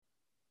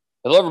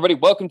Hello, everybody.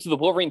 Welcome to the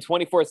Wolverine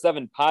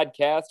 24/7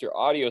 podcast, your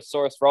audio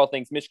source for all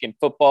things Michigan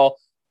football,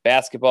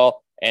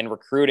 basketball, and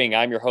recruiting.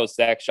 I'm your host,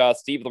 Zach Shaw.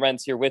 Steve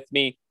Lorenz here with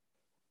me.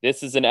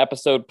 This is an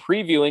episode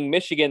previewing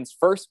Michigan's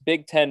first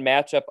Big Ten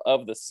matchup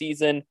of the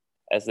season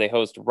as they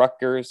host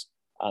Rutgers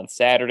on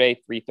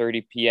Saturday,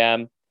 3:30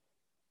 p.m.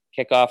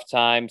 kickoff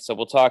time. So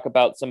we'll talk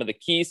about some of the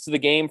keys to the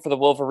game for the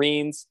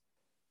Wolverines.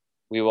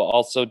 We will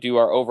also do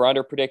our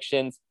over-under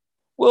predictions.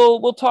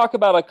 We'll talk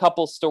about a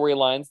couple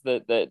storylines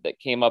that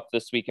came up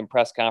this week in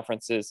press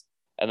conferences,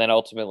 and then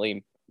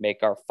ultimately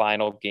make our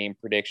final game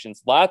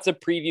predictions. Lots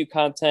of preview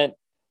content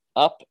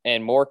up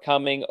and more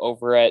coming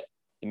over at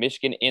the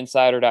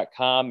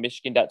MichiganInsider.com,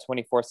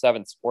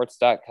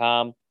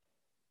 Michigan.247sports.com.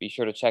 Be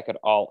sure to check it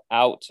all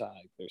out.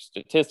 There's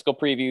statistical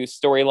previews,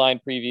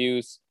 storyline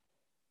previews,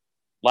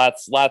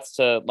 lots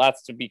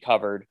to be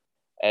covered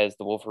as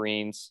the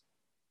Wolverines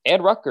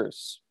and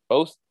Rutgers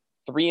both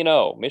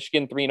 3-0.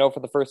 Michigan 3-0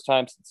 for the first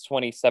time since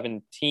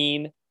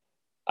 2017.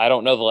 I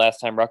don't know the last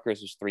time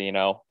Rutgers was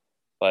 3-0,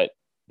 but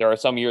there are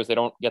some years they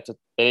didn't get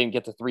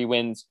to 3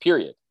 wins,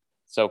 period.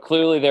 So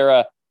clearly they're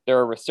a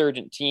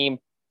resurgent team.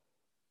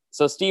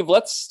 So Steve,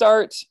 let's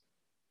start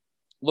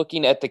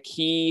looking at the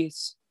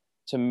keys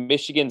to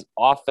Michigan's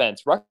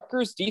offense.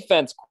 Rutgers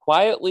defense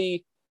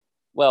quietly,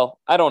 well,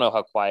 I don't know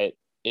how quiet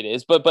it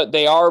is, but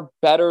they are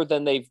better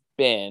than they've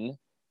been.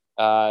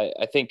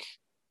 I think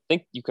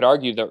you could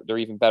argue that they're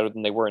even better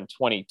than they were in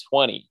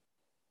 2020,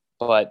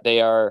 but they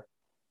are,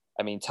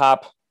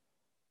 top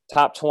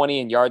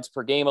 20 in yards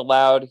per game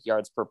allowed,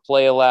 yards per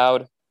play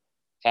allowed,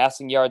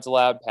 passing yards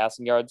allowed,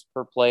 passing yards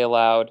per play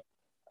allowed,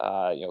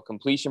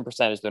 completion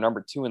percentage, they're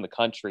number 2 in the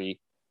country,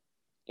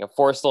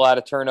 forced a lot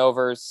of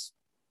turnovers,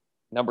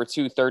 number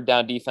 2 third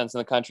down defense in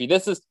the country.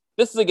 This is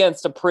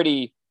against a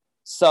pretty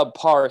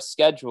subpar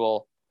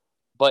schedule,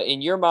 but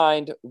in your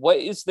mind, what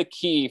is the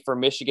key for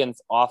Michigan's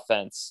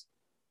offense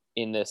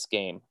in this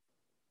game?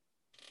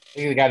 I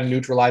think they got to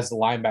neutralize the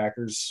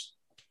linebackers,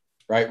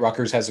 right?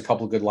 Rutgers has a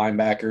couple of good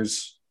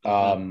linebackers.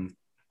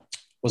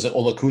 Was it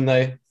Olakunle?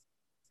 I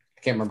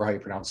can't remember how you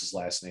pronounce his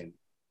last name,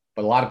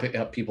 but a lot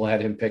of people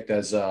had him picked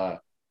as Fadukasi.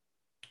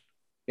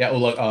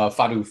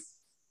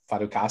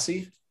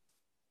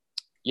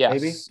 Yes.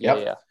 Maybe.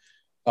 Yeah.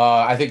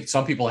 I think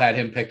some people had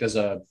him picked as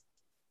a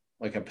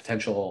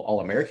potential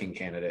All-American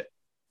candidate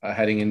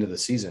heading into the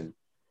season,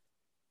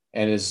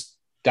 and is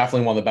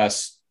definitely one of the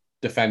best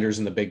defenders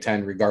in the Big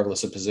Ten,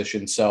 regardless of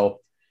position. So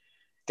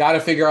got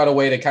to figure out a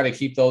way to kind of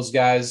keep those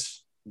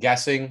guys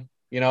guessing,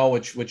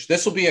 which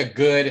this will be a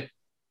good,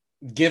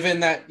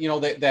 given that,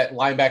 that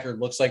linebacker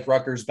looks like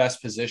Rutgers'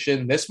 best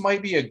position. This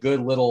might be a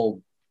good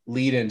little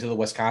lead into the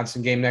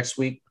Wisconsin game next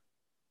week,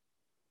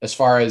 as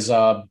far as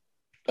a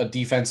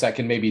defense that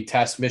can maybe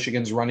test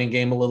Michigan's running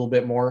game a little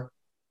bit more.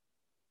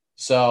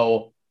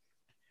 So,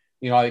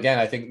 again,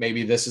 I think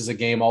maybe this is a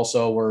game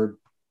also where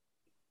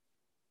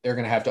they're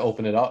going to have to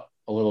open it up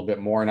a little bit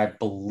more. And I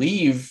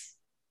believe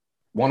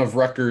one of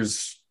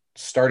Rutgers'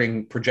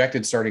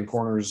 projected starting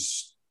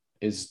corners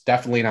is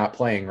definitely not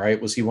playing,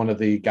 right? Was he one of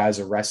the guys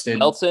arrested?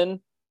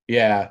 Melton?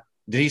 Yeah.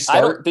 Did he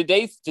start? Did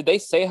they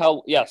say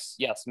how? Yes.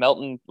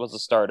 Melton was a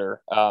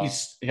starter.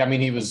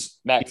 He was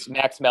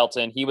Max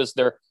Melton. He was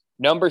their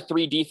number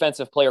 3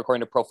 defensive player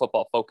according to Pro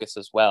Football Focus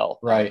as well.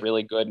 Right.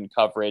 Really good in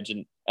coverage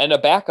and a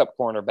backup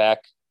cornerback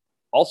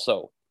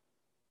also.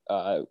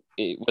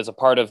 It was a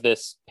part of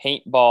this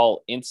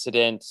paintball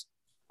incident.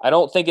 I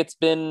don't think it's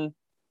been,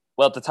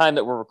 at the time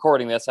that we're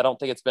recording this, I don't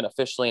think it's been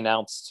officially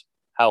announced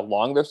how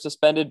long they're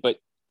suspended, but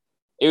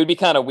it would be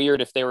kind of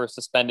weird if they were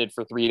suspended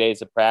for 3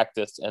 days of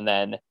practice and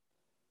then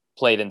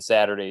played in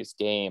Saturday's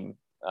game.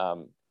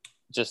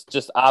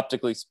 Just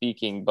optically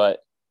speaking, but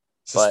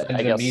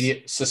I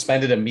guess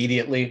suspended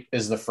immediately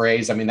is the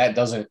phrase. That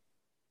doesn't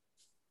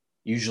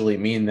usually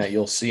mean that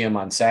you'll see him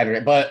on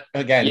Saturday, but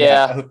again,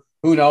 yeah.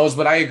 Who knows?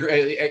 But I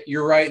agree.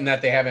 You're right in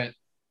that they haven't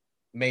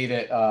made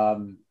it,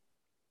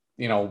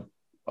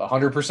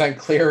 100%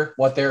 clear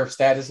what their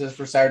status is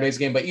for Saturday's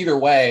game. But either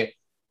way,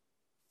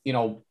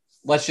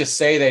 let's just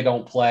say they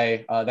don't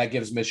play. That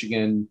gives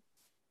Michigan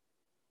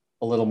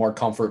a little more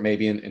comfort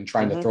maybe in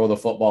trying to throw the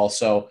football.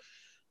 So,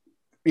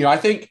 I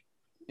think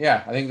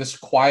this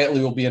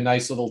quietly will be a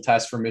nice little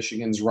test for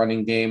Michigan's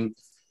running game,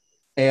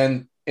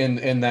 and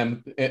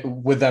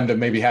with them to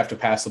maybe have to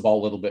pass the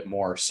ball a little bit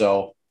more.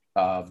 So,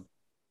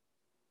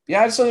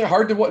 it's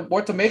hard to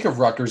what to make of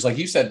Rutgers. Like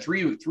you said,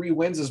 three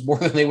wins is more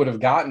than they would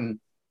have gotten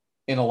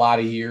in a lot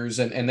of years,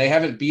 and they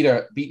haven't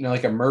beaten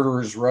like a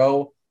murderer's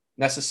row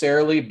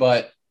necessarily,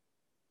 but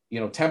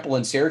Temple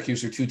and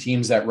Syracuse are 2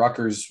 teams that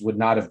Rutgers would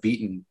not have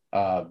beaten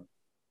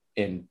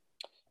in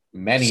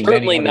many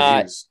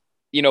years.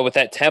 With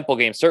that Temple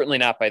game, certainly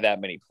not by that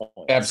many points.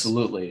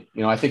 Absolutely.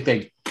 I think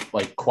they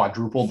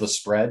quadrupled the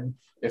spread,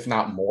 if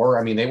not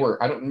more.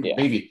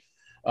 Maybe.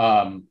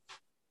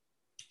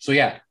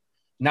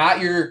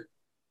 Not your,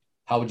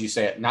 how would you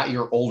say it? Not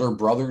your older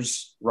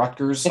brother's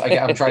Rutgers.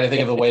 I'm trying to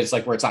think of a way it's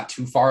where it's not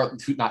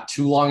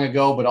too long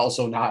ago, but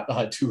also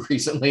not too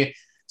recently.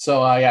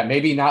 So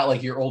maybe not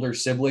like your older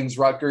siblings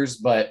Rutgers,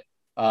 but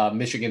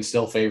Michigan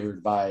still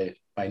favored by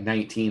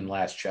 19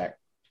 last check.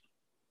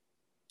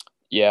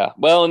 Yeah.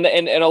 Well,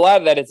 and a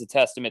lot of that is a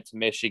testament to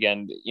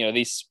Michigan.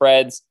 These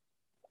spreads,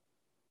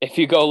 if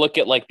you go look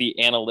at like the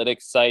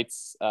analytics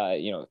sites,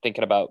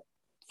 thinking about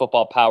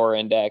Football Power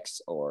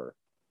Index or,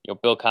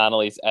 Bill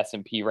Connolly's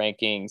S&P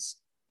rankings,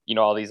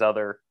 all these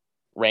other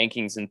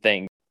rankings and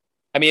things.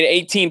 I mean,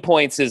 18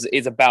 points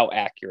is about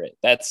accurate.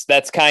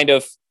 That's kind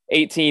of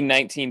 18,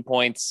 19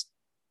 points.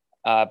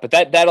 But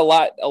that a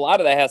lot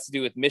of that has to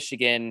do with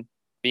Michigan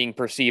being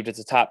perceived as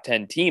a top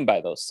 10 team by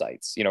those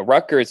sites.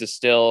 Rutgers is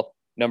still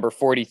number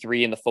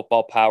 43 in the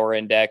Football Power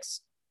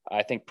Index.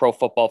 I think Pro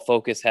Football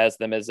Focus has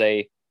them as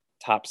a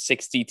top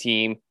 60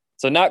 team.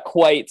 So not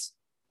quite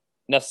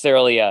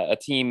necessarily a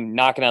team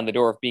knocking on the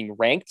door of being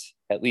ranked,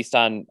 at least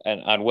on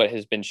what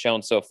has been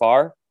shown so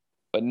far,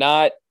 but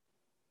not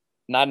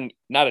a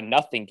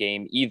nothing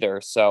game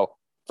either. So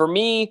for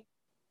me,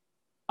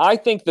 I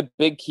think the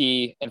big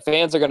key, and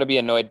fans are going to be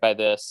annoyed by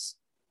this,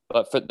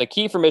 but for the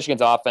key for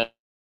Michigan's offense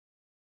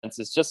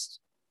is just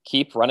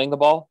keep running the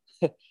ball.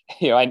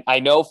 I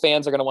know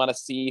fans are going to want to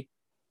see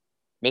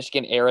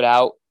Michigan air it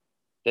out.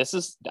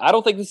 I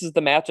don't think this is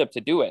the matchup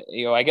to do it.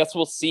 I guess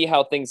we'll see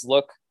how things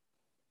look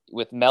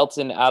with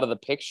Melton out of the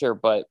picture,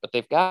 but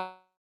they've got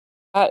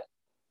a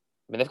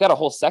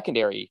whole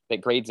secondary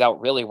that grades out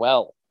really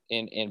well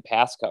in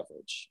pass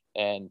coverage.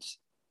 And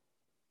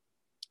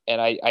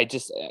I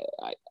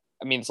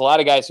mean, it's a lot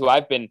of guys who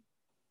I've been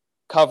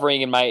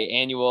covering in my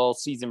annual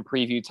season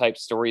preview type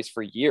stories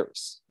for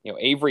years.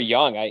 Avery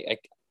Young, I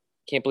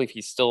can't believe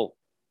he's still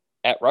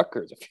at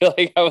Rutgers. I feel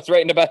like I was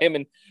writing about him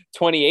in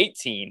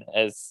 2018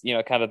 as,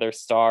 kind of their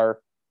star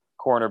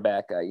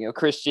cornerback.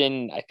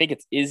 Christian, I think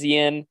it's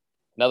Izian,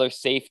 another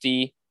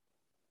safety.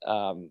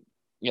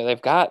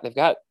 They've got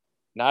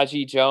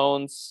Najee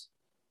Jones,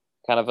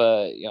 kind of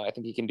I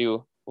think he can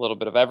do a little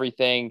bit of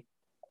everything.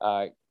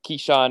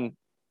 Keyshawn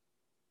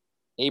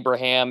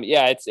Abraham.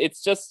 Yeah,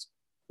 it's just,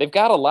 they've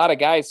got a lot of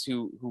guys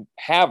who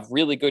have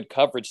really good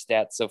coverage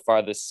stats so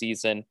far this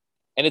season.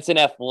 And it's an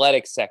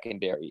athletic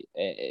secondary.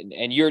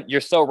 And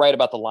you're so right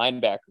about the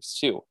linebackers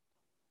too.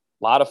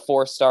 A lot of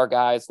 4-star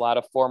guys, a lot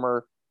of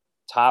former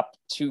top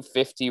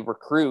 250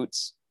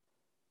 recruits.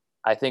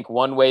 I think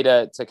one way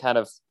to kind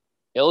of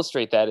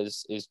illustrate that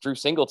is Drew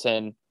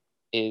Singleton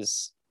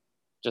is,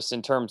 just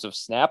in terms of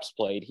snaps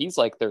played, he's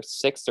like their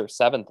 6th or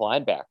 7th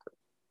linebacker.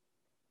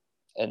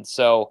 And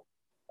so,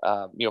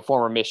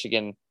 former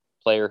Michigan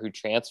player who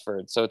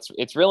transferred. So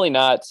it's really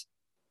not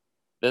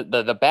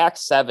the back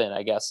 7,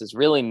 I guess, is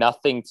really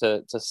nothing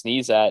to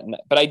sneeze at.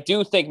 But I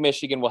do think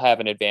Michigan will have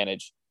an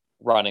advantage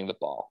running the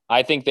ball.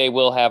 I think they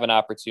will have an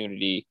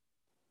opportunity,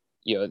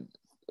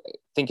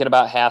 thinking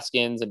about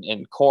Haskins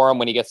and Corum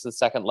when he gets to the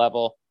second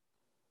level.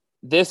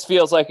 This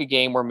feels like a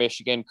game where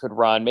Michigan could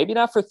run, maybe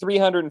not for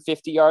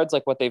 350 yards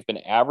like what they've been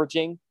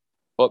averaging,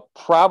 but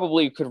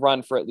probably could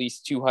run for at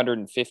least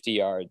 250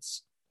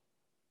 yards.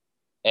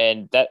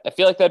 And that, I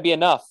feel like that'd be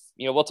enough.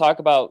 We'll talk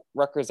about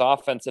Rutgers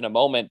offense in a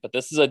moment, but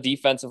this is a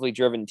defensively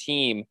driven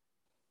team.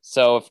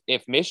 So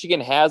if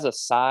Michigan has a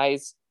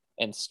size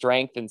and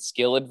strength and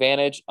skill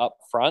advantage up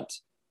front,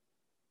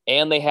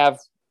 and they have,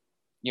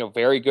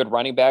 very good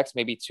running backs,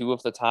 maybe 2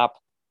 of the top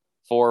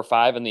 4 or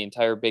 5 in the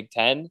entire Big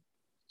Ten,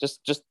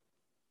 just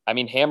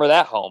hammer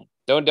that home.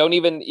 Don't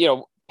even,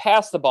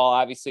 pass the ball,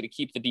 obviously, to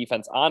keep the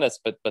defense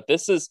honest. But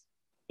this is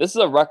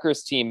a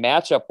Rutgers team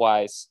matchup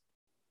wise.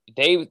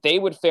 They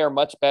would fare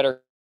much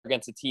better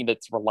against a team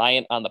that's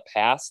reliant on the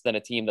pass than a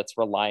team that's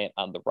reliant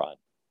on the run.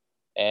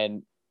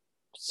 And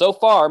so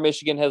far,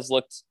 Michigan has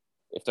looked,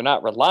 if they're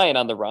not reliant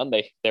on the run,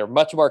 they're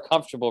much more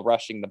comfortable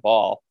rushing the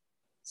ball.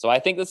 So I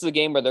think this is a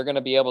game where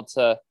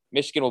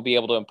Michigan will be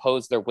able to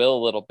impose their will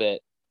a little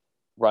bit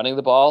running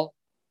the ball.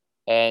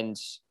 And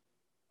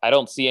I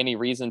don't see any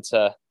reason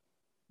to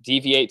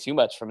deviate too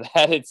much from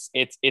that.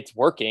 It's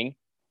working.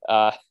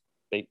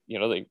 They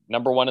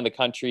number 1 in the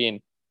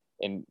country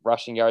in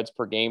rushing yards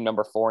per game,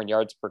 number 4 in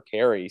yards per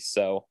carry.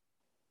 So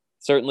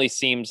certainly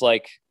seems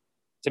like,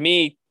 to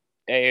me,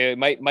 it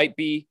might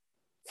be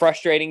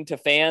frustrating to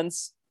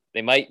fans.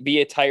 They might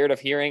be tired of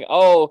hearing,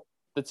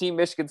 the team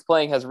Michigan's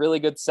playing has really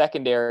good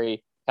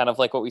secondary, kind of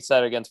like what we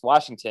said against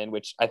Washington,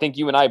 which I think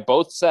you and I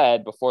both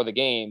said before the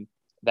game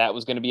that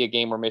was going to be a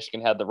game where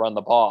Michigan had to run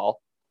the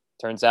ball.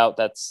 Turns out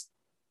that's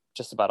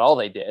just about all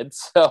they did.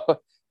 So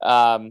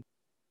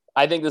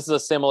I think this is a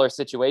similar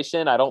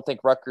situation. I don't think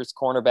Rutgers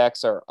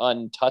cornerbacks are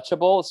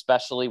untouchable,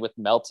 especially with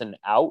Melton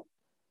out.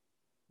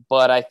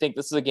 But I think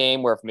this is a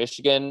game where if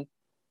Michigan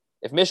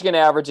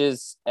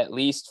averages at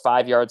least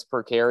 5 yards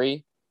per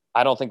carry,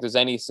 I don't think there's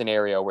any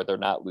scenario where they're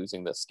not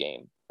losing this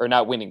game or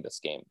not winning this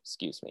game.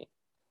 Excuse me.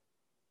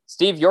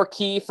 Steve, your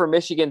key for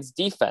Michigan's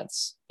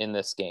defense in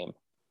this game?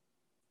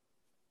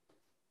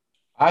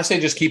 I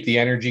say just keep the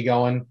energy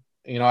going.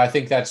 I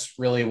think that's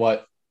really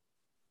what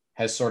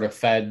has sort of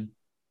fed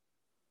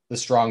the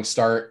strong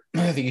start.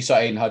 I think you saw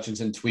Aiden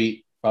Hutchinson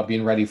tweet about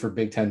being ready for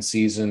Big Ten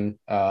season.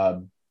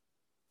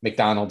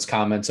 McDonald's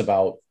comments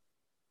about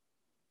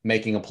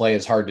making a play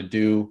is hard to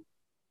do.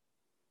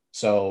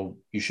 So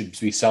you should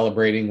be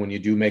celebrating when you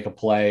do make a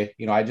play.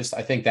 I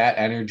think that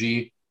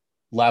energy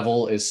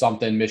level is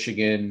something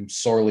Michigan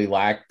sorely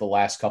lacked the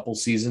last couple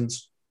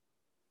seasons.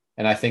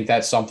 And I think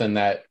that's something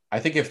that I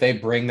think if they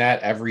bring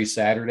that every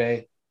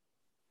Saturday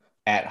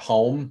at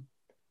home,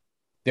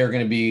 they're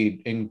going to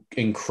be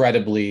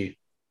incredibly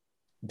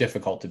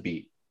difficult to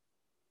beat.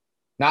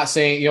 Not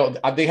saying,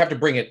 they have to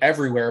bring it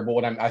everywhere,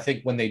 but I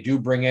think when they do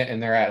bring it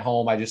and they're at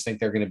home, I just think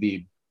they're going to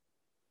be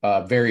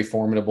very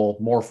formidable,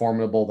 more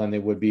formidable than they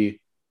would be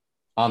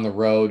on the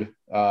road.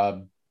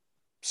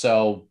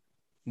 So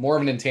more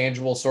of an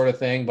intangible sort of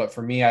thing. But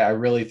for me, I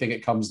really think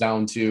it comes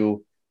down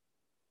to,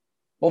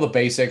 well, the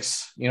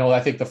basics. I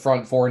think the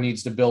front four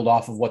needs to build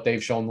off of what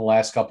they've shown the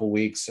last couple of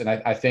weeks. And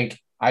I think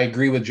I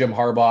agree with Jim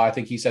Harbaugh. I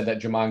think he said that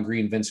Jamon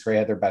Green, Vince Gray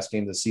had their best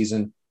game of the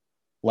season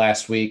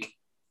last week.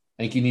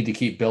 I think you need to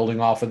keep building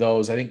off of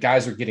those. I think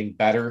guys are getting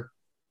better,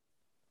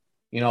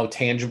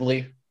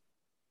 tangibly.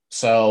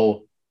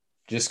 So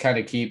just kind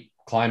of keep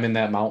climbing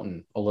that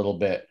mountain a little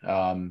bit.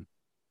 To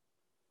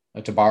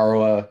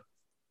borrow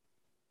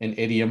an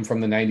idiom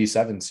from the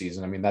 97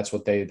 season. I mean, that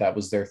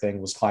was their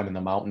thing, was climbing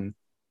the mountain.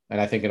 And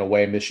I think in a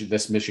way,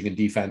 this Michigan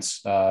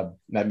defense, that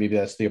maybe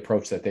that's the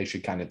approach that they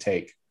should kind of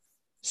take.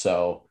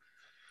 So,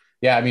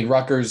 yeah, I mean,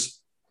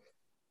 Rutgers,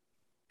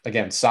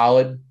 again,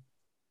 solid.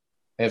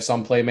 They have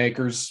some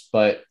playmakers,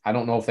 but I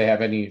don't know if they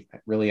have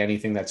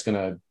anything that's going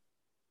to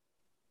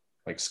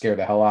like scare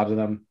the hell out of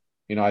them.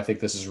 I think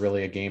this is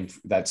really a game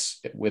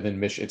that's within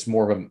Michigan. It's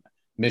more of a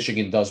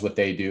Michigan does what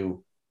they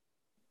do,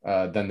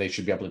 then they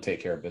should be able to take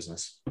care of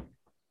business.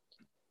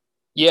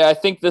 Yeah, I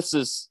think this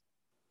is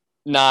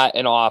not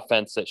an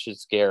offense that should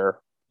scare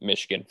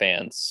Michigan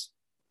fans.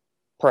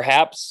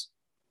 Perhaps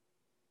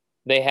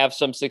they have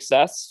some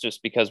success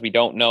just because we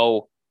don't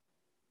know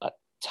a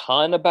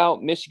ton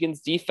about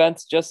Michigan's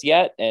defense just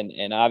yet.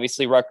 And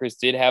obviously Rutgers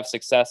did have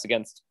success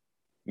against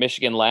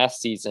Michigan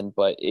last season,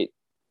 but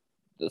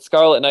the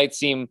Scarlet Knights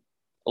seem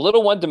a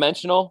little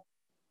one-dimensional.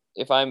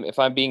 If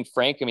I'm being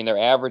frank, I mean, they're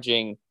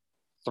averaging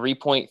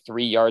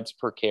 3.3 yards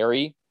per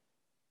carry,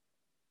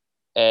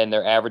 and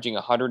they're averaging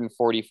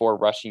 144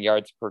 rushing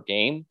yards per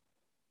game.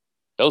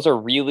 Those are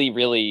really,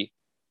 really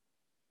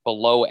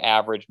below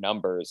average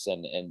numbers.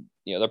 And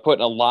they're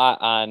putting a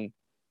lot on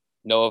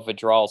Noah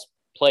Vidral's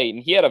plate.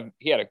 And he had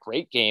a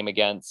great game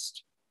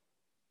against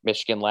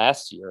Michigan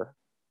last year.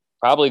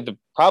 Probably going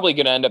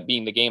to end up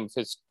being the game of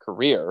his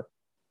career.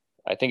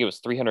 I think it was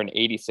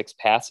 386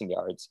 passing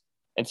yards.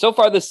 And so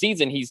far this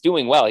season, he's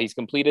doing well. He's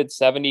completed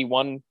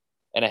 71.5%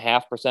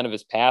 of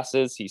his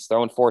passes. He's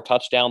thrown 4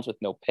 touchdowns with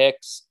no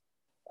picks.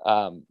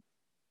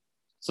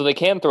 So they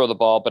can throw the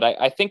ball, but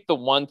I think the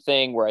one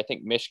thing where I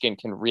think Michigan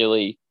can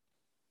really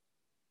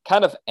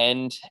kind of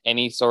end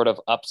any sort of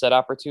upset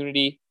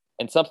opportunity,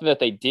 and something that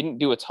they didn't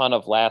do a ton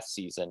of last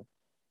season,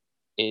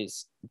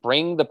 is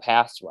bring the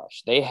pass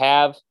rush. They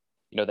have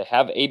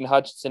Aiden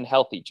Hutchinson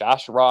healthy,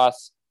 Josh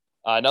Ross,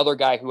 another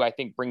guy who I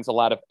think brings a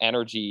lot of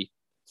energy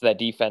to that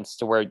defense,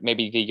 to where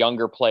maybe the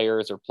younger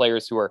players or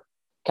players who are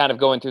kind of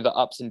going through the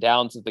ups and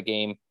downs of the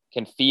game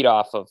can feed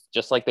off of,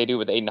 just like they do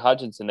with Aiden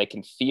Hutchinson, they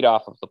can feed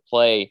off of the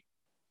play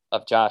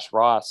of Josh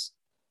Ross.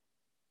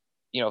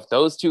 If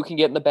those two can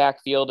get in the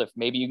backfield, if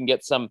maybe you can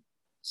get some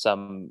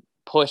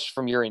push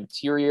from your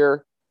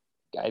interior,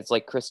 guys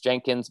like Chris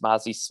Jenkins,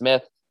 Mozzie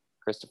Smith,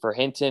 Christopher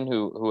Hinton,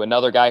 who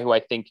another guy who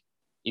I think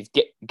he's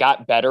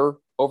got better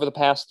over the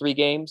past 3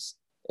 games,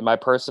 in my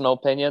personal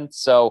opinion.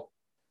 So,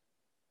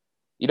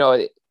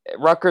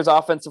 Rutgers'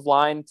 offensive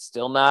line,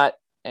 still not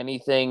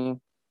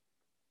anything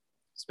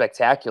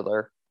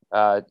spectacular.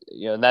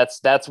 And that's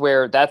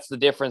the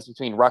difference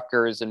between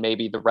Rutgers and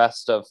maybe the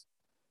rest of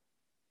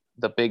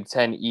the Big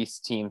Ten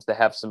East teams that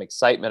have some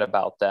excitement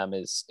about them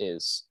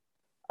is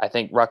I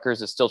think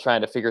Rutgers is still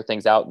trying to figure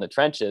things out in the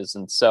trenches.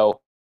 And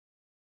so,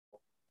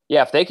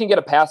 yeah, if they can get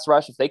a pass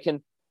rush, if they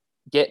can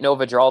get Noah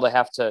Vidral to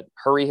have to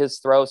hurry his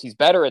throws, he's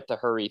better at the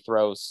hurry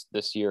throws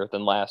this year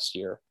than last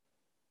year.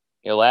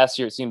 Last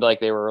year it seemed like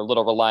they were a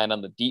little reliant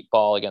on the deep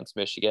ball against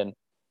Michigan.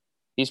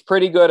 He's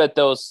pretty good at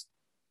those,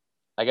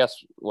 I guess,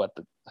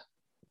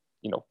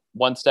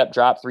 1-step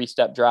drop,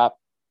 3-step drop,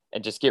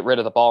 and just get rid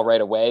of the ball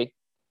right away.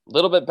 A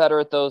little bit better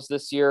at those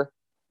this year.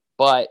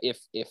 But if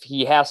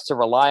he has to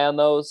rely on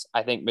those,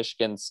 I think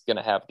Michigan's going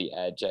to have the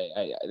edge.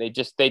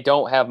 They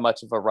don't have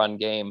much of a run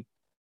game.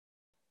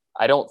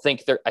 I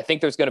think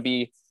there's going to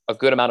be a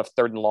good amount of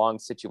 3rd and long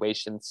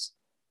situations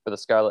for the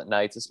Scarlet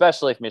Knights,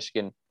 especially if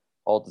Michigan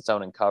holds its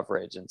own in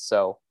coverage. And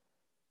so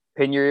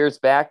pin your ears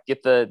back,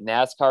 get the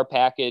NASCAR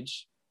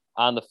package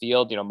on the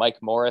field. Mike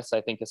Morris,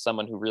 I think, is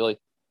someone who really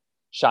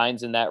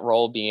shines in that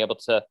role, being able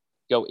to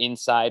go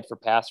inside for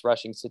pass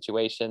rushing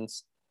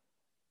situations.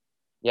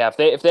 Yeah,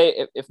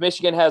 if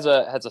Michigan has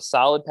a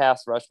solid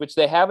pass rush, which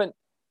they haven't,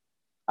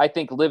 I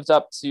think, lived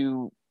up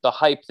to the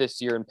hype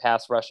this year in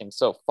pass rushing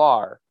so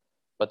far,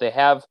 but they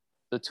have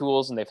the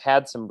tools and they've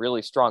had some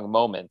really strong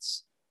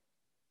moments.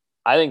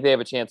 I think they have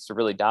a chance to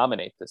really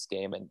dominate this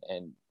game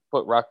and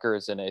put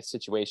Rutgers in a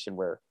situation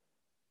where,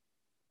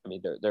 I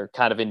mean, they're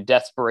kind of in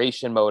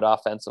desperation mode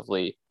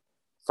offensively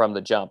from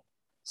the jump.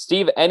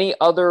 Steve, any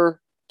other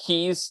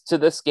keys to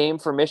this game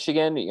for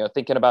Michigan?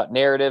 Thinking about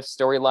narrative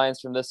storylines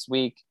from this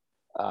week,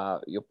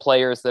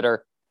 players that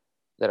are,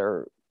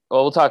 well,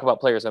 we'll talk about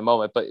players in a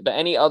moment, but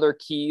any other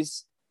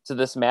keys to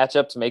this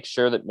matchup to make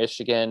sure that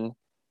Michigan,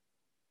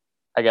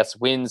 I guess,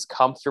 wins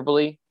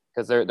comfortably?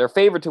 Because they're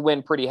favored to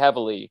win pretty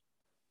heavily,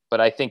 but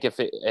I think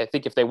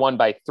if they won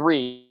by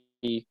 3,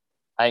 I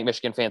think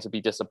Michigan fans would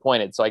be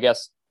disappointed. So I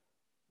guess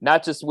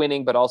not just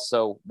winning, but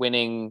also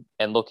winning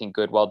and looking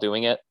good while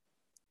doing it.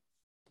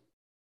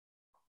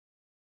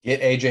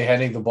 Get AJ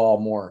Henning the ball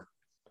more.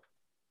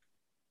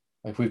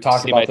 Like we've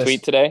talked See about my this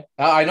tweet today.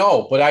 I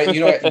know, but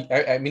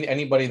I mean,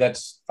 anybody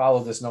that's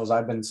followed this knows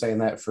I've been saying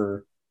that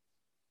for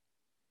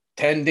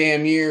 10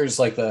 damn years,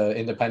 like the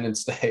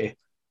Independence Day.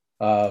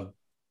 When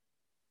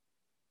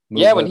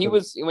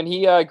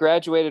he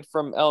graduated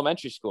from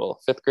elementary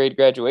school, 5th grade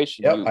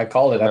graduation. Yep, I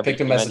called it. I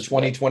picked him as the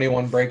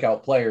 2021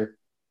 breakout player.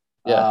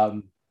 Yeah.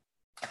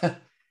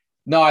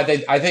 No, I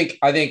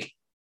think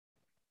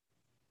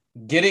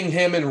getting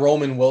him and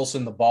Roman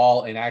Wilson the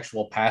ball in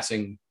actual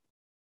passing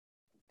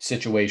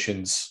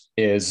situations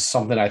is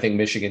something I think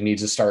Michigan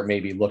needs to start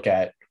maybe look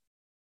at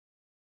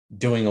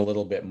doing a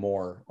little bit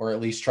more, or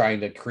at least trying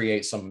to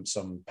create some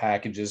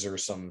packages or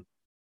some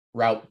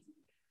route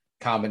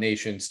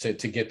combinations to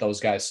get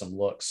those guys some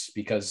looks.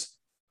 Because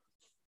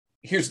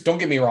don't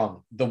get me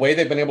wrong, the way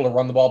they've been able to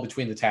run the ball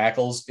between the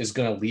tackles is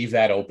going to leave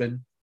that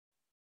open.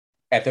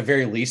 At the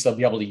very least, they'll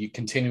be able to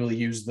continually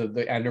use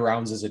the end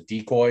arounds as a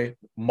decoy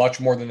much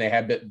more than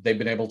they've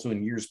been able to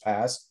in years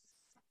past.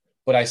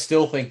 But I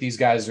still think these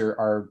guys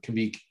can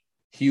be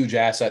huge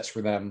assets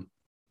for them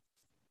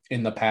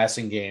in the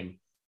passing game.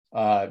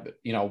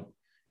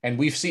 And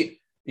we've seen,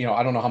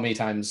 I don't know how many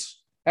times,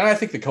 and I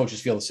think the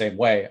coaches feel the same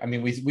way. I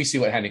mean, we see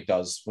what Hennig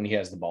does when he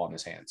has the ball in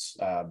his hands.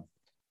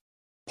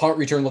 Punt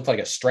return looked like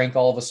a strength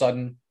all of a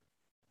sudden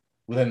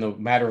within the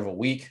matter of a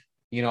week.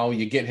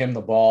 You get him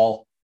the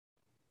ball.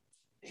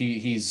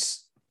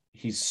 He's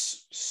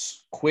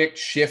quick,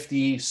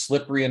 shifty,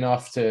 slippery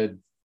enough to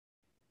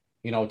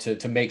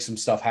make some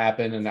stuff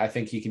happen. And I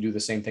think he can do the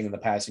same thing in the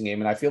passing game.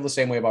 And I feel the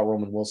same way about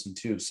Roman Wilson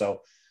too.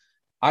 So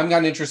I'm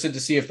not interested to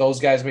see if those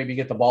guys maybe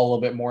get the ball a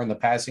little bit more in the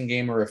passing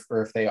game, or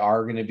if they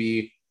are going to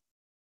be,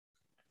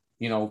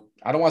 I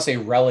don't want to say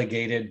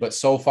relegated, but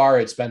so far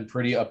it's been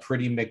a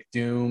pretty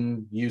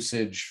McDoom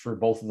usage for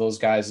both of those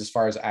guys as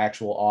far as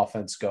actual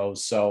offense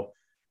goes. So,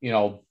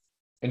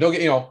 and don't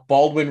get,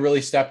 Baldwin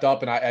really stepped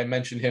up. And I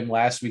mentioned him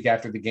last week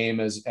after the game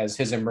as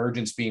his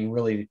emergence being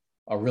really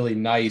a really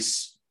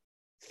nice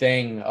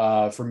thing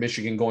for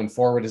Michigan going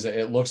forward. Is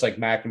it looks like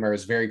McNamara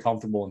is very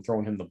comfortable in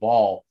throwing him the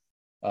ball.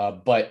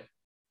 But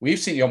we've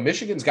seen,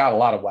 Michigan's got a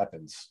lot of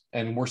weapons,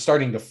 and we're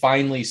starting to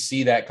finally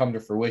see that come to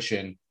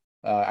fruition.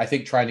 I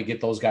think trying to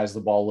get those guys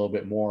the ball a little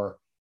bit more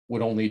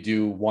would only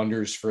do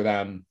wonders for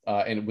them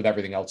and with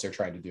everything else they're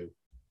trying to do.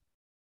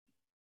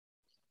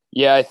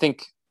 Yeah, I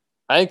think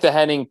the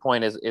Henning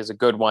point is a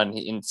good one.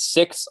 In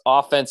 6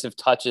 offensive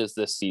touches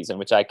this season,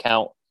 which I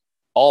count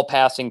all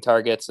passing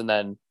targets and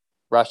then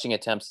rushing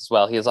attempts as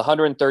well, he has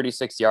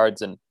 136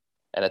 yards and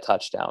a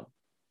touchdown.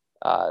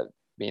 I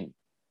mean,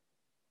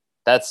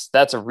 that's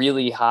a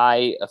really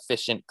high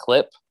efficient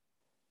clip.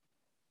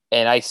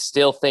 And I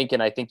still think,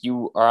 and I think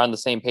you are on the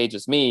same page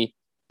as me,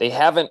 they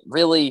haven't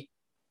really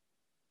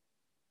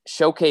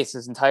showcased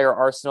his entire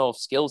arsenal of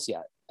skills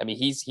yet. I mean,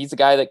 he's a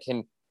guy that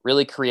can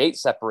really create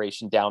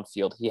separation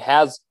downfield. He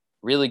has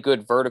really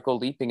good vertical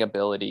leaping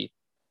ability.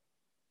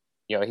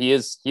 He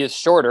is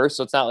shorter,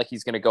 so it's not like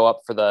he's going to go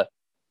up for the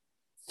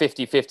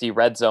 50-50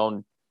 red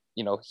zone,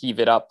 heave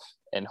it up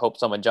and hope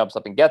someone jumps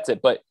up and gets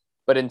it. But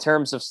in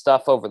terms of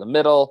stuff over the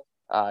middle,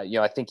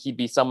 I think he'd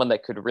be someone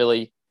that could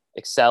really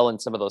excel in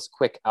some of those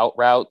quick out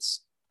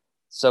routes.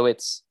 So I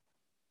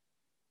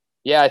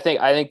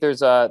think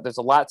there's a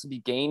lot to be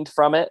gained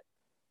from it,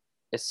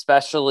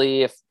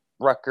 especially if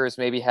Rutgers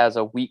maybe has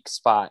a weak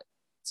spot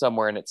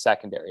somewhere in its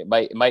secondary.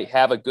 It might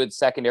have a good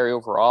secondary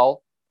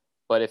overall,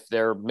 but if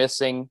they're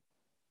missing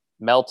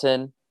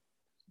Melton,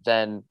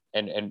 then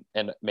and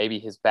maybe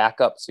his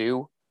backup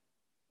too,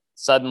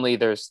 suddenly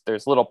there's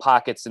little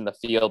pockets in the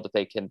field that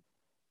they can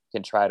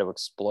try to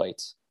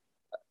exploit.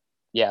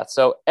 Yeah.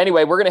 So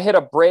anyway, we're going to hit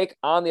a break.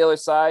 On the other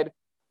side,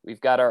 we've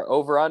got our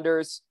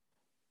over-unders,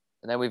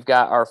 and then we've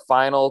got our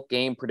final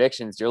game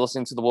predictions. You're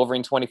listening to the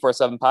Wolverine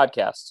 24/7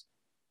 podcast.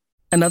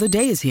 Another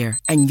day is here,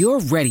 and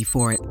you're ready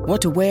for it.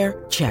 What to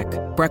wear? Check.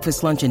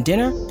 Breakfast, lunch, and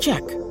dinner?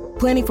 Check.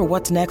 Planning for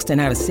what's next and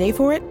how to save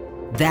for it?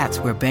 That's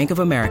where Bank of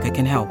America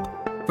can help.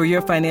 For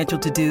your financial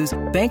to-dos,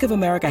 Bank of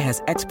America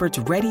has experts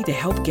ready to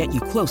help get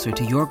you closer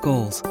to your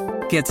goals.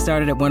 Get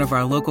started at one of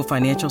our local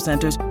financial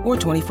centers or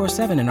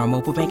 24/7 in our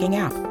mobile banking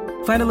app.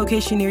 Find a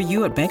location near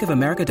you at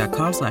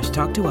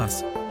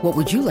bankofamerica.com/talktous. What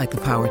would you like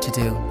the power to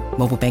do?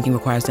 Mobile banking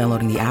requires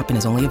downloading the app and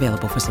is only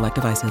available for select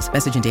devices.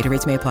 Message and data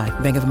rates may apply.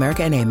 Bank of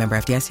America NA, member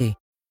FDIC.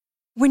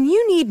 When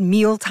you need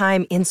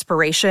mealtime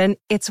inspiration,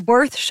 it's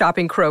worth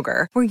shopping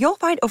Kroger, where you'll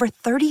find over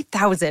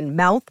 30,000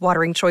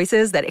 mouth-watering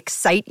choices that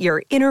excite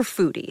your inner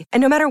foodie. And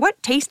no matter what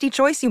tasty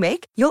choice you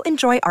make, you'll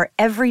enjoy our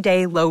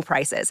everyday low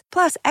prices,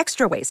 plus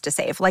extra ways to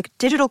save, like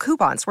digital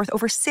coupons worth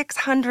over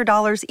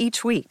 $600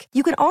 each week.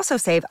 You can also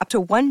save up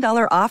to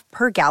 $1 off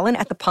per gallon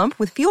at the pump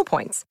with fuel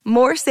points.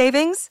 More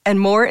savings and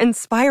more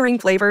inspiring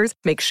flavors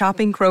make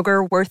shopping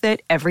Kroger worth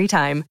it every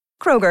time.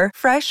 Kroger,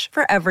 fresh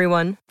for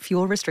everyone.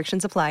 Fuel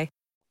restrictions apply.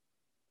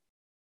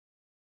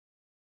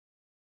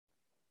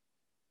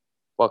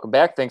 Welcome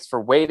back. Thanks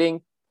for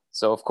waiting.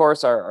 So, of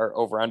course, our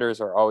over-unders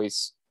are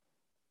always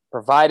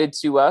provided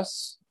to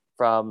us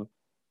from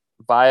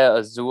via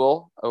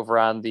Azul over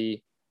on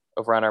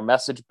our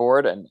message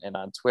board and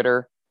on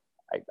Twitter.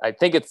 I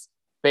think it's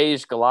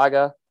Beige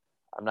Galaga.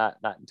 I'm not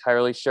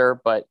entirely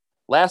sure, but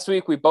last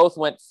week we both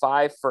went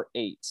 5 for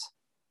 8.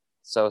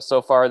 So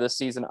far this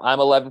season, I'm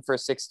 11 for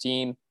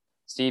 16.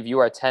 Steve, you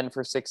are 10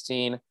 for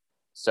 16.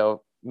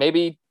 So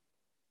maybe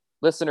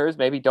listeners,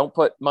 maybe don't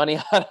put money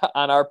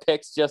on our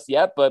picks just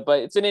yet, but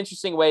it's an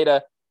interesting way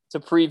to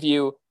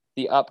preview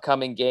the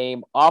upcoming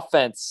game.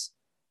 Offense,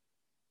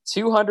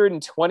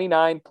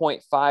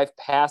 229.5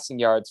 passing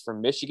yards for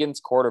Michigan's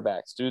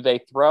quarterbacks. Do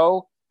they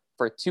throw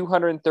for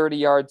 230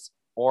 yards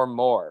or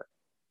more?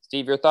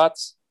 Steve, your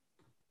thoughts?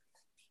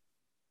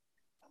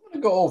 I'm going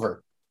to go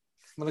over.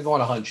 I'm going to go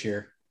on a hunch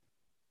here.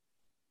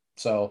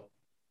 So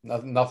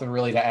nothing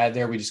really to add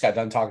there. We just got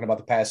done talking about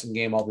the passing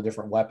game, all the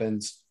different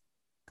weapons.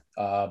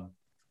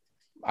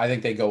 I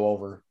think they go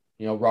over.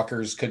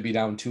 Rutgers could be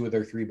down 2 of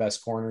their 3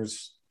 best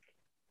corners.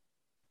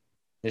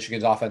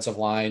 Michigan's offensive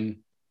line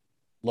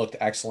looked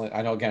excellent.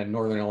 I know, again,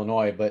 Northern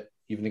Illinois, but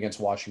even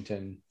against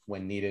Washington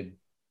when needed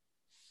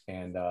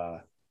and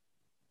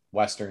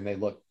Western, they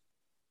look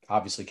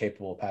obviously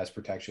capable of pass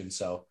protection.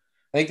 So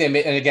I think they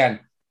may, and again,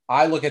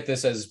 I look at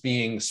this as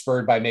being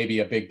spurred by maybe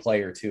a big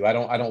play or two. I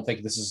don't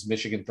think this is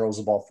Michigan throws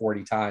the ball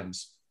 40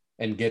 times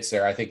and gets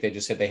there. I think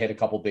they hit a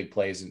couple big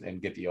plays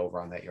and get the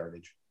over on that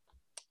yardage.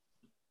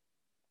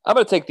 I'm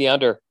going to take the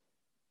under.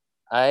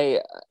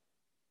 I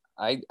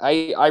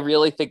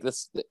really think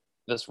this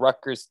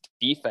Rutgers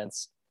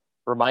defense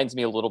reminds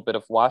me a little bit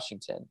of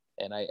Washington,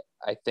 and I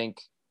think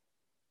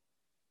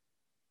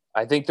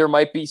there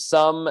might be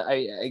some.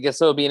 I guess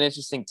it'll be an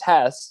interesting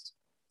test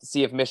to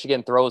see if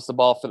Michigan throws the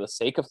ball for the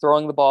sake of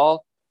throwing the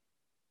ball,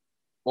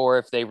 or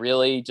if they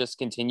really just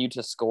continue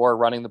to score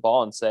running the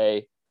ball and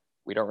say,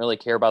 we don't really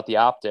care about the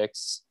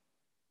optics.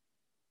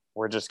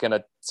 We're just going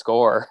to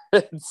score.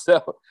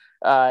 So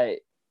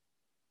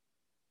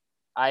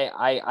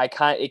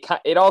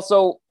it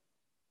also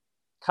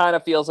kind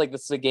of feels like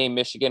this is a game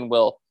Michigan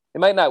they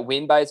might not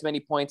win by as many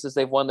points as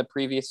they've won the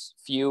previous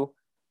few,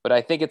 but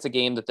I think it's a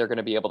game that they're going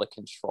to be able to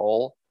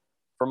control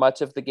for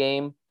much of the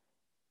game.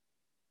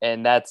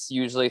 And that's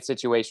usually a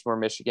situation where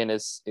Michigan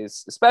is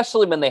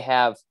especially when they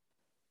have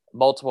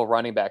multiple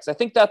running backs. I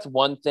think that's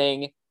one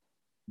thing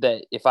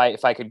that if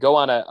I could go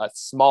on a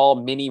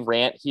small mini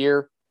rant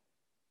here,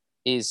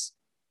 is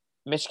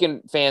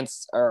Michigan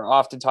fans are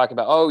often talking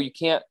about, oh, you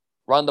can't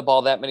run the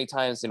ball that many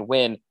times and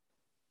win.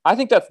 I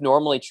think that's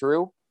normally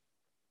true.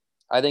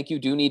 I think you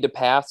do need to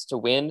pass to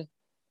win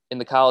in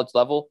the college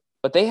level,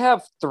 but they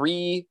have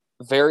 3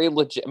 very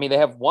legit. I mean, they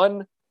have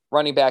one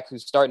running back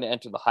who's starting to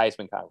enter the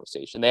Heisman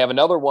conversation. They have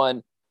another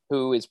one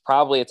who is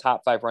probably a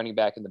top 5 running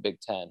back in the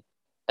Big Ten.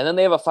 And then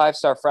they have a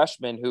 5-star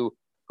freshman who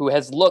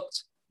has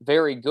looked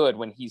very good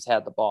when he's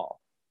had the ball.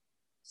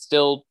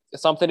 Still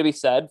something to be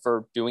said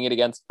for doing it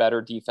against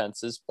better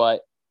defenses,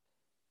 but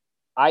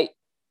I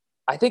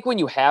think when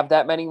you have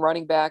that many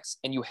running backs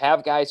and you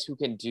have guys who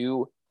can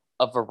do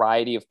a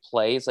variety of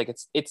plays, like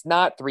it's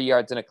not 3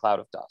 yards in a cloud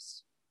of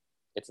dust.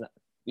 It's not,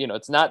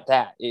 it's not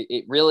that.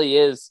 It really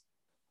is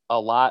a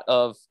lot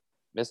of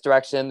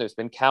misdirection. There's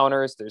been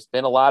counters. There's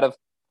been a lot of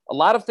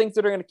things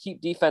that are going to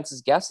keep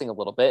defenses guessing a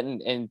little bit.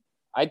 And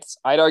I'd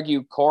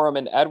argue Corum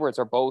and Edwards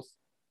are both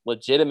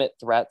legitimate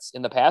threats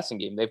in the passing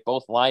game. They've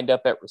both lined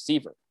up at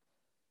receiver.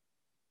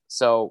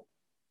 So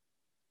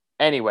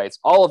anyways,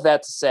 all of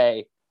that to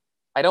say,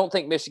 I don't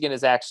think Michigan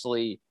is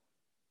actually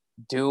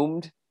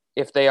doomed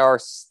if they are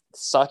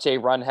such a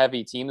run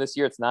heavy team this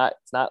year. It's not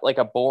like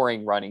a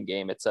boring running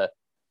game. It's a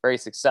very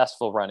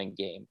successful running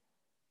game.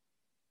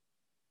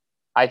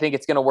 I think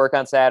it's going to work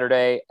on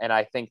Saturday. And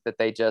I think that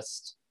they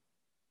just,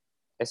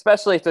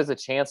 especially if there's a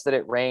chance that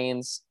it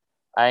rains,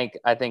 I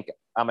think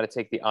I'm going to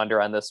take the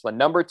under on this one.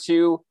 Number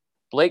 2,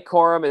 Blake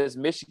Corum is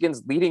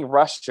Michigan's leading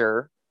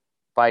rusher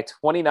by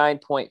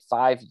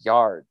 29.5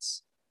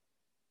 yards.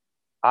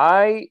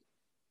 I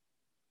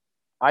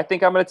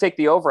think I'm going to take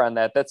the over on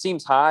that. That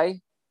seems high.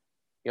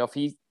 If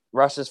he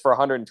rushes for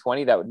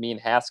 120, that would mean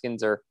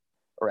Haskins or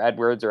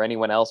Edwards or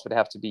anyone else would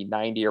have to be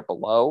 90 or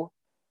below.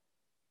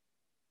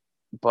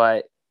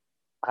 But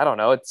I don't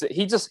know.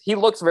 He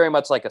looks very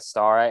much like a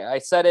star. I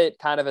said it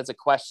kind of as a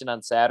question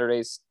on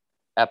Saturday's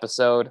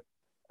episode.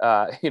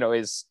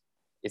 Is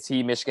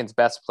he Michigan's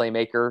best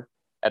playmaker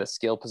at a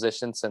skill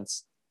position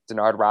since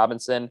Denard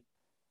Robinson?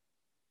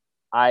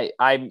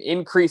 I'm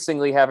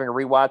increasingly, having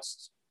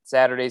rewatched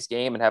Saturday's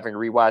game and having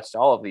rewatched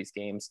all of these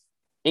games,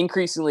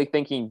 increasingly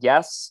thinking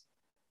yes.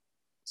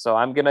 So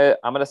I'm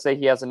gonna say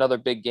he has another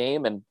big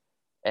game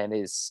and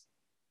is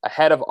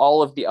ahead of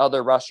all of the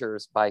other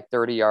rushers by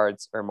 30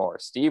 yards or more.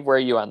 Steve, where are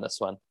you on this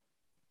one?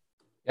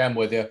 Yeah, I'm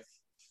with you.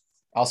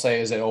 I'll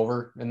say, is it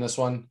over in this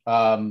one?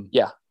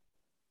 Yeah.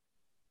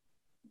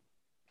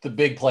 The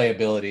big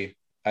playability,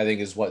 I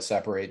think, is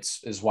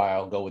why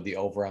I'll go with the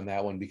over on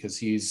that one, because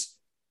he's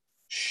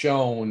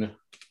shown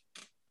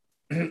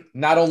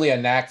not only a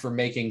knack for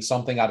making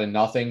something out of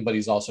nothing, but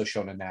he's also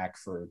shown a knack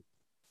for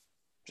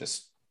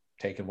just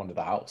taking one to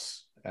the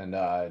house. And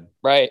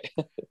right.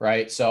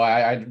 Right. So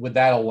I with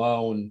that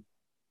alone,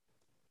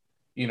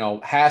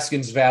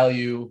 Haskins'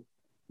 value,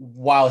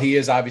 while he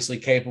is obviously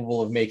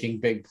capable of making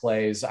big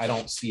plays, I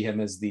don't see him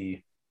as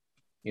the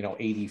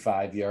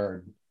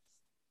 85-yard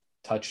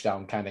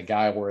touchdown kind of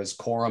guy, whereas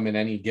Corum in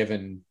any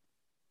given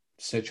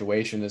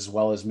situation, as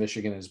well as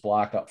Michigan is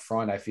blocked up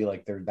front, I feel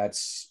like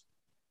that's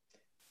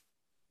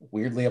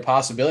weirdly a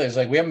possibility. It's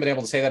like we haven't been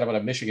able to say that about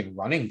a Michigan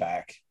running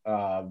back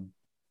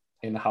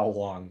in how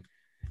long.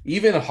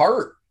 Even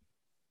Hart,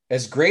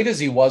 as great as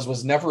he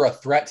was never a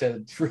threat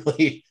to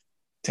really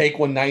take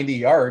 190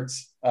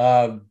 yards.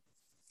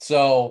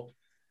 So,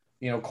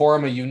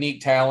 Corum, a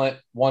unique talent,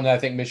 one that I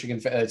think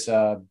Michigan, it's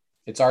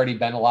already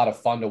been a lot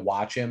of fun to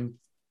watch him,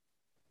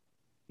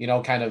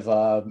 kind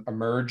of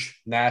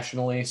emerge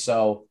nationally.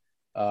 So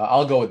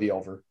I'll go with the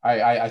over.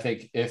 I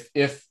think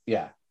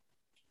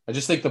I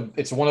just think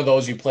it's one of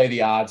those you play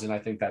the odds, and I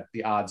think that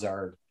the odds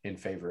are in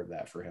favor of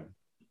that for him.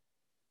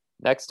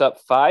 Next up,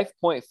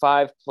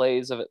 5.5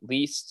 plays of at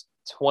least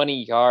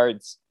 20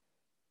 yards.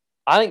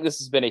 I think this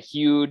has been a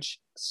huge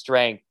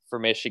strength for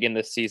Michigan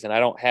this season. I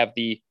don't have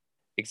the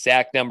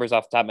exact numbers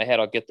off the top of my head.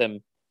 I'll get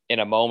them in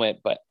a moment,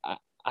 but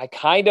I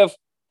kind of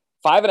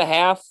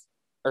 5.5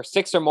 or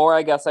 6 or more,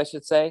 I guess I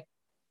should say.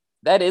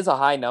 That is a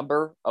high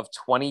number of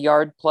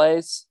 20-yard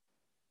plays.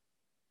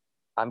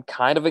 I'm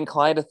kind of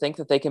inclined to think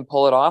that they can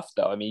pull it off,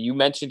 though. I mean, you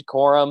mentioned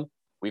Corum.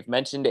 We've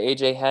mentioned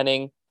A.J.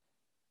 Henning.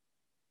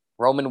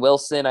 Roman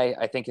Wilson,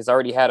 I think, has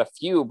already had a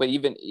few, but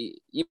even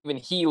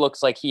he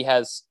looks like he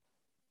has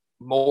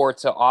more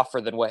to offer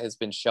than what has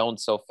been shown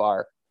so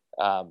far.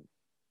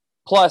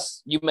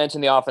 Plus, you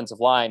mentioned the offensive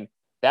line.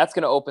 That's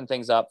going to open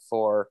things up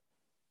for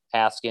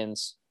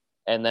Haskins.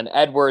 And then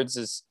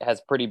Edwards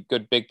has pretty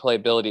good big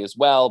playability as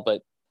well,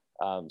 but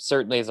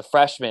certainly as a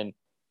freshman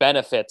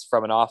benefits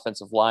from an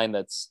offensive line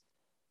that's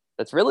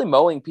really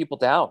mowing people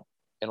down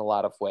in a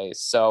lot of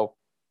ways. So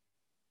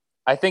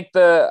I think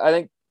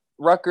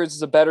Rutgers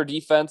is a better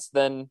defense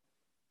than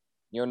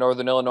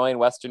Northern Illinois and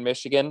Western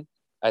Michigan.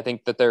 I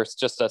think that there's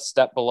just a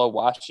step below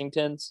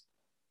Washington's.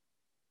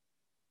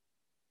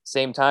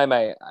 Same time,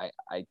 I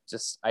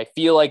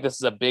feel like this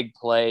is a big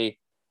play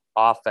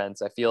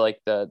offense. I feel like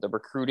the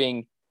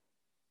recruiting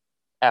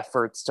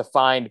efforts to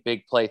find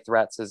big play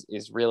threats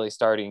is really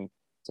starting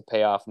to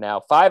pay off now.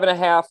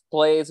 5.5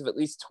 plays of at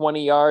least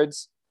 20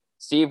 yards.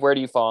 Steve, where do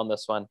you fall on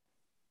this one?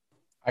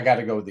 I got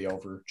to go with the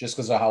over, just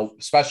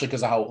especially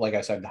because of how, like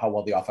I said, how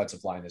well the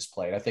offensive line is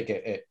played. I think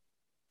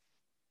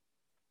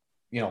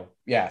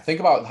think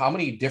about how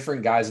many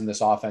different guys in this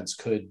offense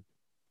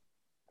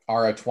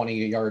are a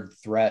 20-yard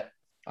threat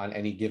on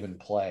any given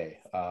play.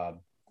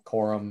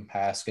 Corum,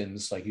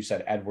 Haskins, like you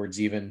said, Edwards,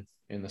 even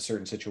in the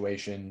certain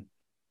situation,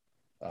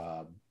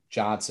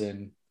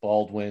 Johnson,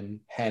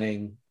 Baldwin,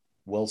 Henning,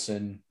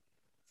 Wilson,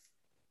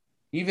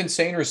 even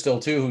Sainer still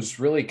too, who's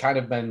really kind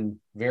of been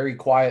very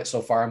quiet so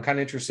far. I'm kind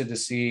of interested to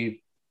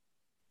see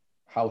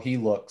how he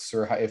looks,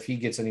 or if he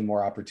gets any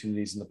more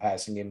opportunities in the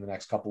passing game in the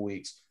next couple of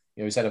weeks.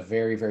 He's had a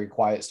very, very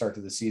quiet start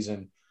to the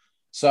season.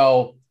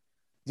 So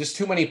just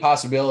too many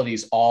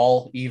possibilities,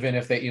 even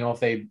if they, if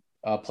they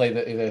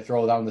they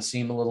throw down the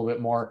seam a little bit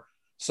more.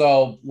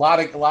 So a lot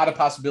of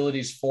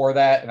possibilities for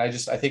that. And I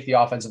think the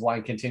offensive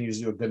line continues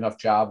to do a good enough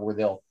job where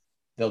they'll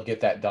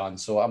get that done.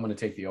 So I'm going to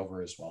take the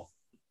over as well.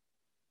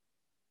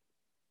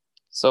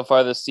 So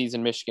far this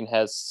season, Michigan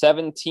has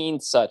 17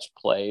 such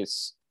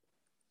plays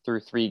through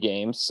 3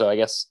 games. So I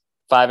guess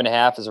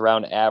 5.5 is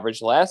around average.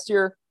 Last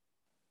year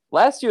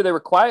they were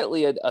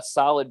quietly a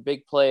solid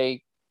big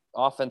play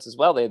offense as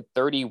well. They had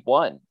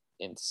 31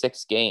 in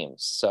 6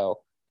 games.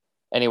 So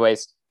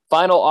anyways,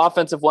 final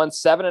offensive one,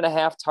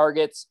 7.5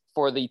 targets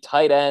for the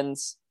tight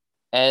ends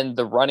and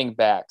the running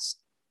backs.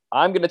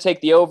 I'm going to take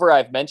the over.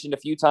 I've mentioned a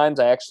few times,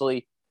 I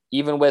actually,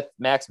 even with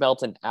Max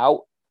Melton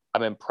out,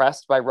 I'm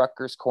impressed by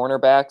Rutgers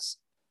cornerbacks.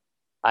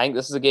 I think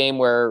this is a game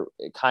where,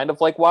 kind of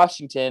like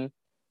Washington,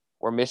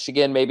 where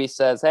Michigan maybe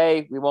says,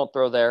 hey, we won't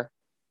throw there,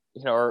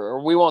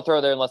 or we won't throw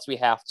there unless we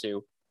have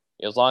to.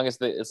 As long as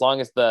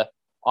the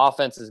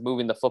offense is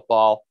moving the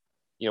football,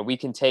 we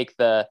can take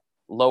the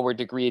lower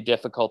degree of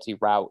difficulty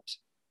route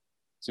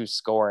to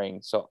scoring.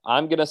 So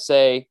I'm going to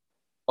say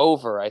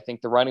over. I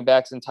think the running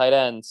backs and tight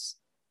ends,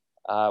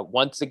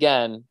 once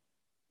again,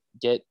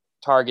 get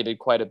targeted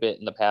quite a bit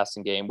in the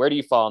passing game. Where do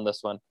you fall on this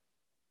one?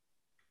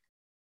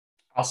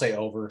 I'll say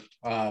over.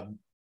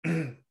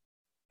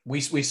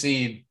 We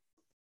see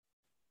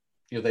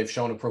they've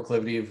shown a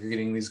proclivity of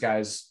getting these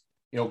guys,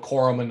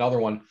 Corum, another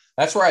one.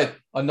 That's where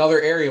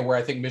another area where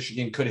I think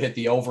Michigan could hit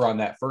the over on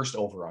that first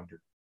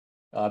over-under.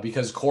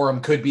 Because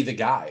Corum could be the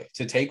guy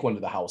to take one to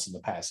the house in the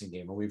passing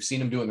game. And we've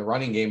seen him do it in the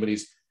running game, but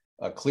he's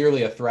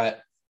clearly a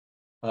threat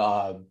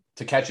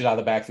to catch it out of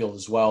the backfield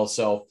as well.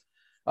 So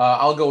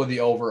I'll go with the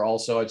over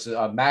also. It's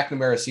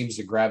McNamara seems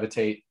to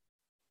gravitate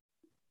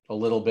a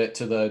little bit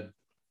to the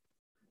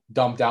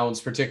dump downs,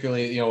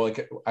 particularly,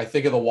 like I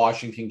think of the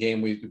Washington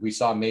game, we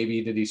saw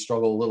maybe did he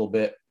struggle a little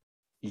bit?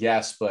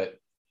 Yes, but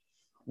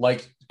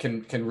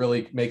can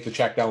really make the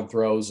check down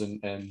throws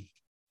and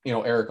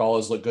Eric All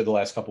has looked good the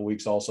last couple of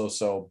weeks also.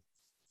 So,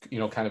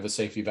 kind of a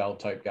safety valve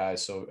type guy.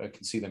 So I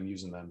can see them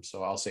using them.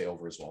 So I'll say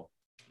over as well.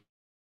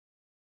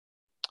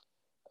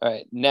 All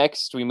right.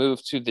 Next, we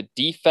move to the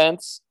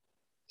defense.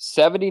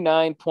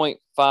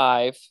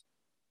 79.5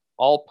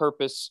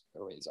 all-purpose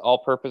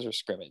or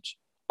scrimmage?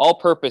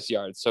 All-purpose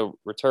yards. So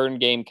return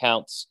game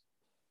counts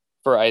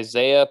for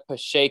Isaiah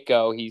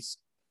Pacheco. He's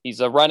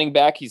a running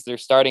back. He's their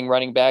starting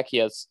running back. He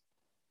has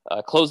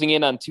closing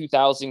in on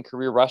 2,000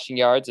 career rushing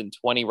yards and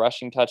 20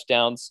 rushing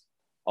touchdowns.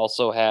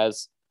 Also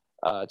has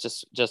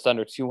just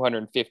under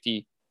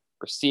 250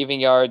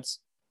 receiving yards.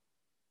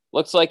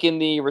 Looks like in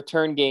the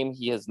return game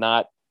he has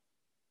not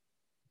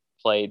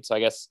played, so I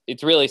guess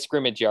it's really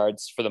scrimmage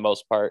yards for the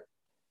most part.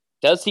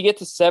 Does he get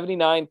to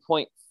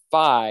 79.5?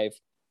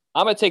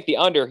 I'm going to take the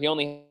under. He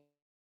only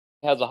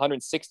has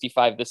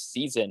 165 this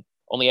season,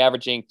 only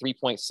averaging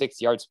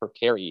 3.6 yards per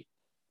carry.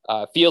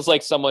 Feels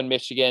like someone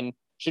Michigan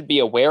should be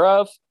aware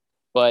of,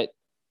 but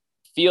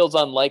feels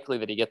unlikely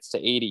that he gets to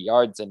 80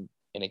 yards in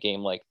a game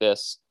like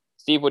this.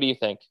 Steve, what do you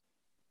think?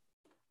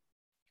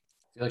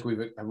 I feel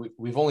like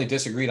we've only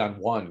disagreed on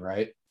one,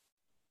 right?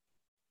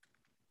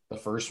 The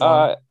first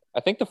one? I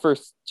think the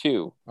first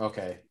two.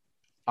 Okay.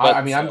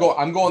 I'm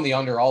going the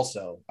under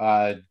also.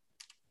 I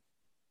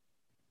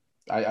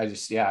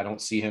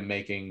don't see him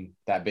making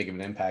that big of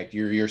an impact.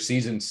 Your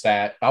season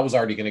stat, I was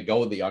already going to go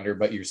with the under,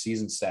 but your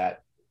season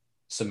stat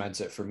cements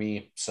it for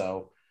me.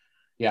 So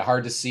yeah,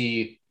 hard to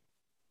see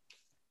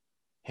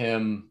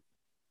him,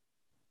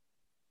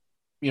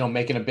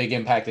 making a big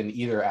impact in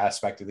either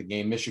aspect of the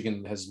game.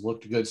 Michigan has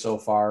looked good so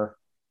far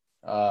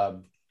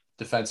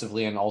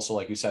defensively. And also,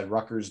 like you said,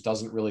 Rutgers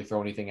doesn't really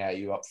throw anything at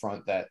you up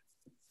front that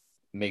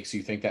makes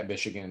you think that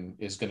Michigan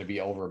is going to be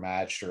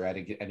overmatched or at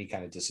any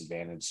kind of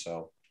disadvantage.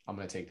 So I'm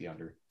going to take the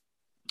under.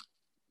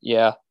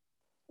 Yeah.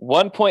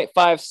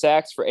 1.5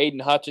 sacks for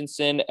Aiden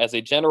Hutchinson. As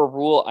a general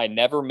rule, I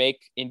never make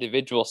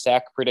individual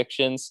sack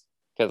predictions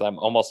because I'm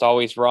almost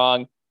always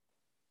wrong.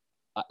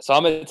 So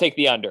I'm going to take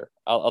the under.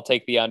 I'll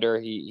take the under.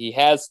 He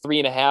has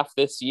 3.5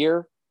 this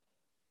year.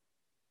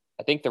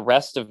 I think the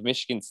rest of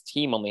Michigan's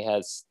team only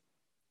has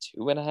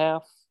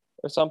 2.5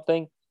 or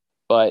something.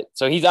 But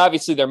so he's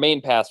obviously their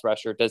main pass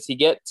rusher. Does he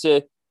get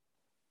to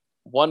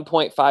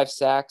 1.5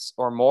 sacks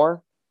or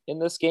more in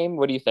this game?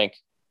 What do you think?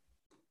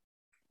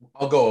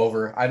 I'll go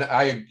over.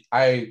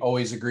 I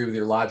always agree with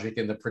your logic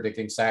in the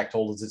predicting sack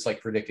totals. It's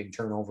like predicting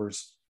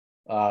turnovers.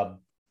 But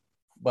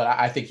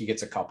I think he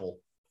gets a couple.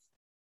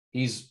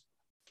 He's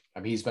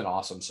been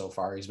awesome so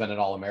far. He's been an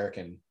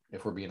All-American,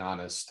 if we're being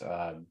honest.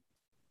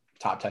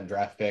 Top 10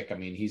 draft pick. I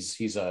mean,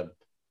 he's a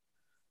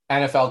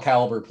NFL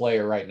caliber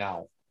player right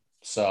now.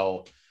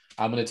 So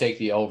I'm going to take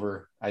the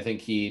over. I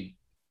think he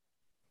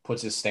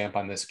puts his stamp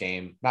on this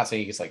game. Not saying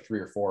he gets like 3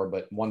 or 4,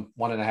 but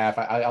 1.5.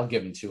 I'll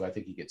give him 2. I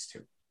think he gets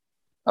 2.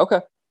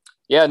 Okay.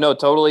 Yeah, no,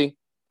 totally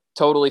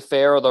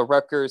fair. Although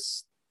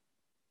Rutgers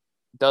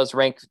does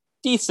rank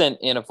decent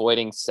in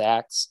avoiding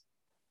sacks.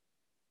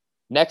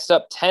 Next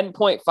up,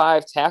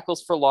 10.5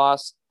 tackles for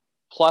loss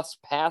plus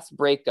pass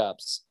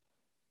breakups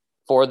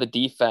for the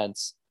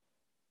defense.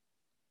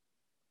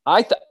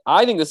 I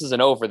think this is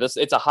an over.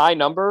 It's a high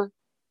number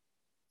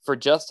for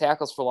just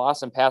tackles for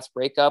loss and pass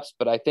breakups,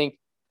 but I think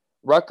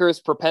Rutgers'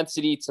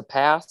 propensity to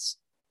pass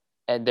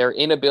and their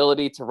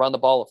inability to run the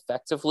ball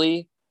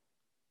effectively,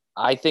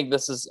 I think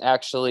this is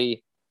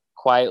actually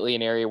quietly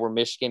an area where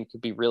Michigan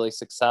could be really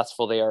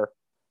successful.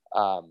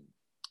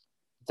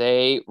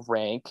 They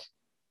rank.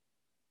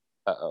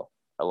 I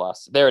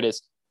lost it. There it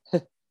is.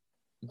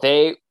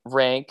 They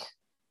rank.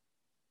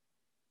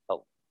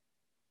 Oh,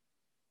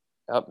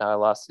 now I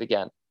lost it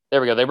again.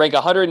 There we go. They rank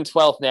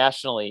 112th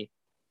nationally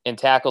in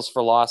tackles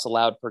for loss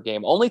allowed per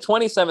game. Only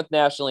 27th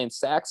nationally in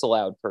sacks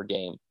allowed per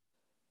game.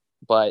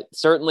 But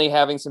certainly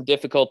having some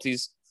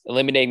difficulties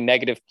eliminating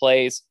negative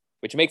plays,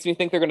 which makes me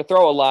think they're going to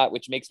throw a lot,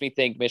 which makes me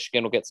think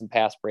Michigan will get some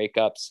pass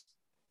breakups.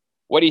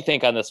 What do you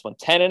think on this one?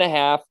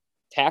 10.5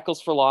 tackles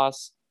for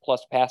loss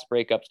plus pass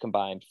breakups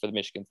combined for the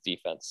Michigan's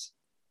defense.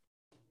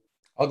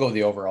 I'll go with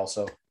the over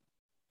also.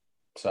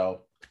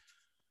 So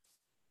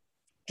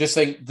just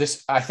think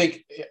this, I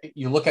think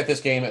you look at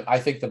this game, I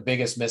think the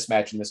biggest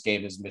mismatch in this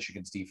game is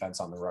Michigan's defense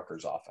on the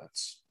Rutgers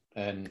offense.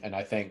 And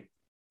I think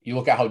you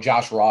look at how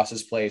Josh Ross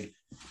has played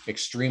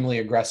extremely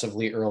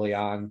aggressively early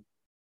on.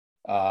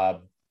 You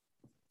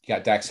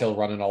got Dax Hill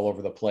running all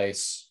over the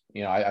place.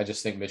 I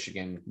just think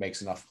Michigan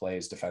makes enough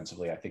plays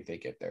defensively. I think they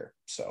get there.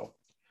 So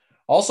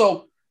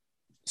also,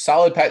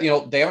 solid pass.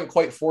 They haven't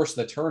quite forced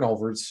the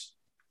turnovers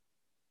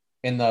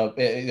in the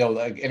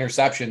like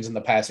interceptions in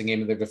the passing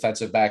game of their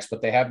defensive backs,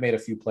 but they have made a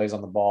few plays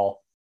on the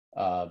ball.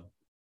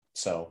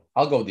 So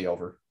I'll go with the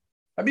over.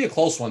 That'd be a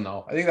close one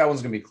though. I think that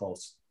one's gonna be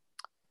close.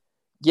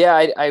 Yeah,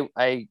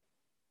 I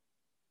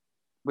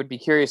would be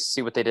curious to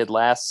see what they did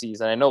last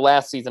season. I know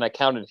last season I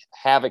counted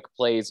havoc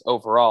plays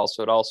overall,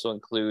 so it also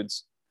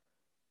includes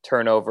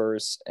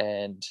turnovers,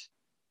 and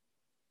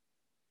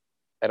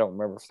I don't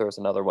remember if there was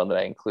another one that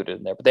I included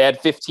in there, but they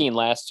had 15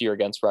 last year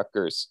against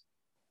Rutgers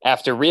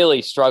after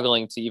really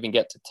struggling to even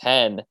get to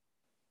 10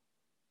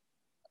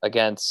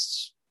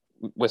 against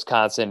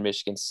Wisconsin,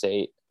 Michigan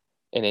State,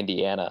 and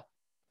Indiana.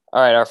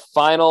 All right, our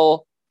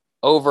final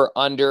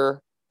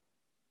over-under.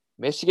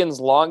 Michigan's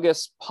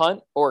longest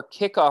punt or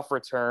kickoff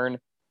return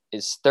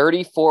is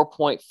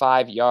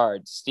 34.5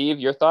 yards. Steve,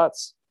 your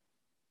thoughts?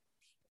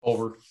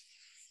 Over.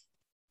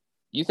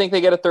 You think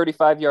they get a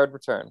 35-yard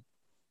return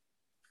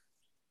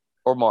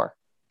or more?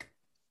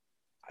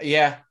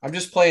 Yeah, I'm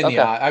just playing the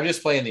odds. I'm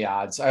just playing the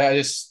odds.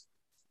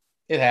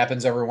 It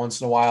happens every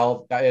once in a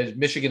while.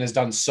 Michigan has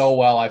done so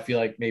well. I feel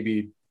like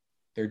maybe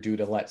they're due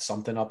to let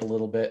something up a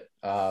little bit.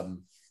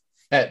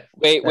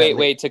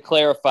 Wait. To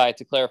clarify,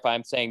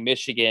 I'm saying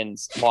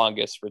Michigan's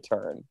longest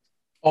return.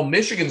 Oh,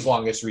 Michigan's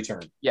longest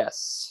return.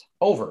 Yes.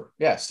 Over.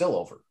 Yeah, still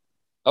over.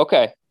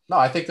 Okay. No,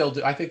 I think they'll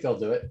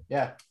do it.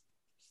 Yeah.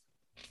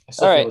 I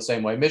still feel the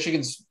same way.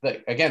 Michigan's,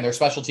 again, their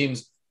special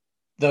teams,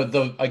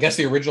 I guess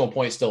the original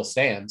point still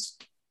stands.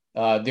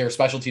 Their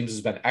special teams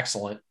has been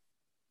excellent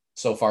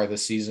so far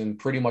this season,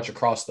 pretty much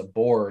across the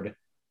board.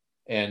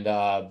 And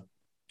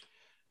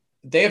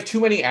they have too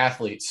many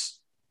athletes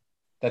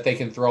that they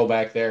can throw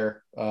back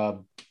there.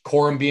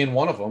 Corum being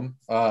one of them.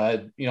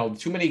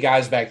 Too many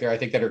guys back there, I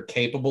think, that are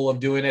capable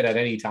of doing it at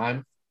any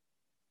time.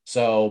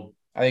 So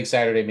I think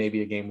Saturday may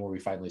be a game where we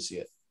finally see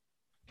it.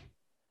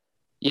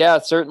 Yeah,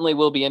 it certainly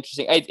will be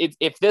interesting.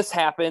 If this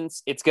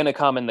happens, it's going to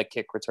come in the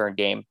kick return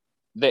game.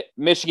 That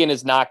Michigan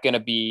is not going to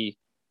be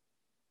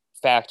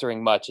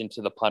factoring much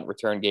into the punt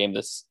return game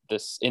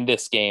in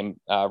this game.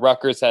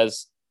 Rutgers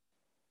has,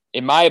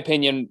 in my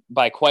opinion,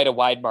 by quite a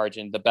wide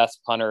margin, the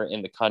best punter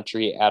in the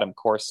country, Adam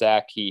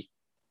Korsak. He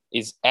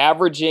is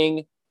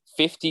averaging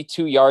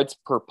 52 yards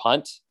per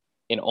punt,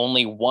 and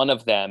only one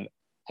of them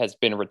has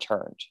been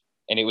returned.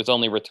 And it was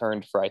only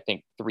returned for, I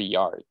think, 3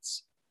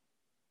 yards.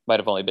 Might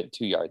have only been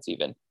 2 yards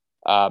even.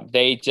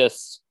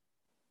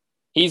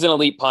 He's an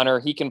elite punter.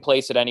 He can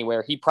place it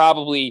anywhere. He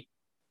probably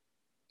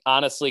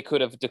honestly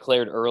could have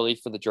declared early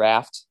for the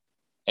draft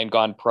and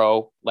gone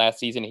pro last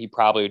season. He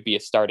probably would be a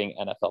starting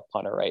NFL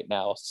punter right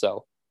now.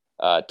 So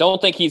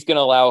don't think he's going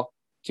to allow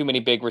too many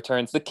big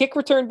returns. The kick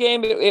return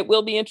game, it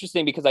will be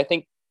interesting because I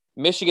think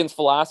Michigan's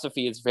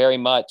philosophy is very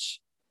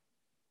much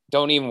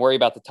don't even worry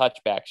about the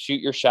touchback.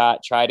 Shoot your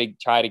shot. Try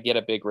to get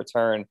a big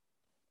return.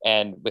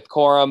 And with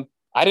Corum,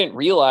 I didn't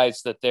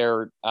realize that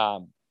their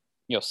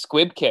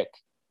squib kick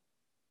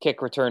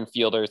return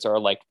fielders are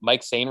like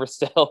Mike Sainer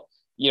still,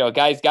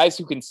 guys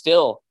who can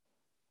still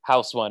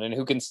house one and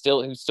who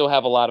still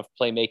have a lot of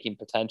playmaking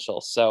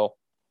potential. So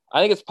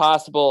I think it's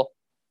possible.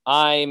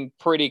 I'm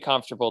pretty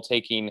comfortable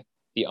taking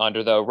the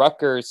under, though.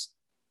 Rutgers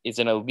is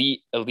an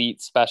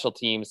elite special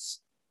teams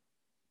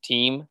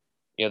team.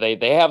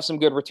 They have some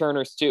good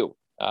returners too.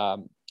 I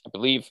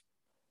believe,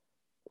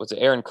 was it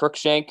Aaron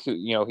Cruikshank,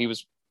 who, he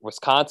was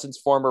Wisconsin's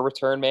former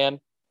return man.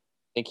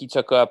 I think he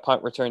took a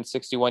punt return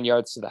 61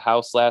 yards to the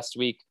house last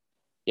week.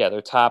 Yeah,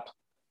 they're top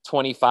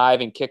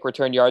 25 in kick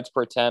return yards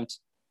per attempt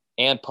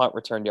and punt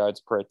return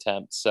yards per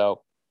attempt.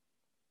 So,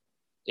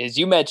 as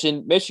you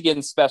mentioned,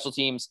 Michigan's special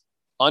teams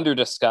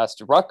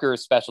under-discussed.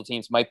 Rutgers' special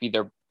teams might be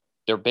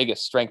their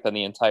biggest strength on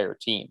the entire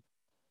team.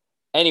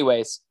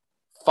 Anyways,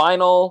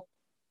 final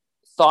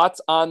thoughts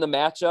on the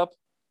matchup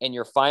and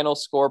your final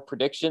score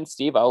prediction.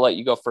 Steve, I'll let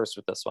you go first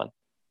with this one.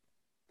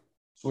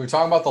 So we were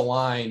talking about the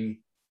line.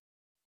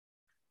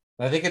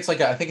 I think it's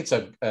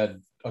a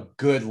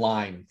good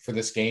line for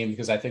this game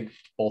because I think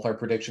both our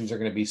predictions are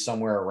going to be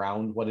somewhere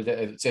around what it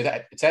is.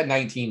 It's at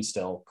 19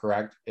 still,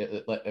 correct?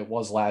 It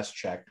was last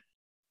check.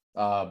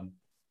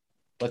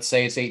 Let's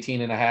say it's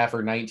 18 and a half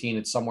or 19.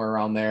 It's somewhere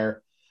around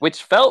there.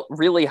 Which felt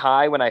really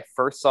high when I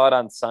first saw it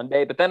on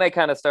Sunday, but then I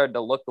kind of started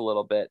to look a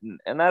little bit.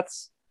 And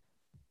that's,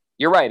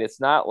 you're right.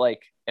 It's not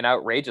like an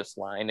outrageous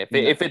line.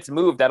 If it's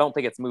moved, I don't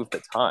think it's moved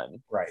a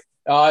ton. Right.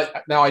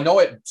 Now I know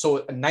it.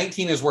 So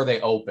 19 is where they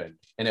open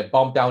and it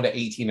bumped down to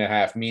 18 and a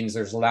half means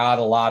there's not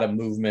a lot of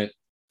movement,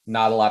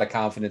 not a lot of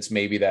confidence,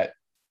 maybe that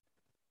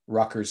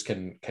Rutgers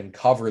can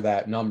cover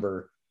that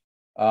number.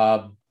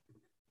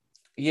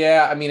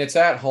 Yeah, I mean, it's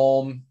at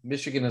home.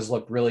 Michigan has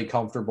looked really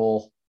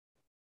comfortable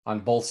on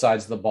both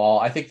sides of the ball.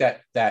 I think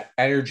that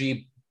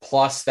energy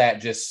plus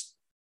that just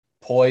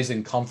poise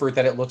and comfort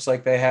that it looks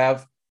like they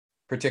have,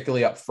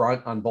 particularly up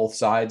front on both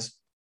sides.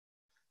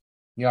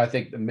 I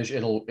think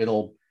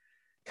it'll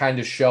kind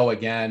of show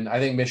again. I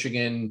think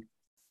Michigan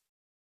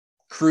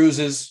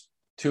cruises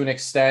to an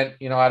extent.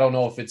 I don't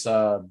know if it's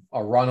a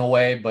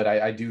runaway, but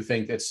I do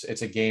think it's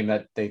a game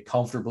that they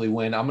comfortably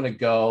win. I'm going to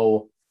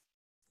go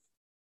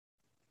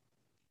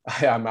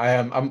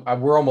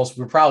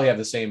We probably have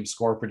the same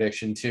score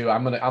prediction too.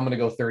 I'm gonna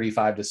go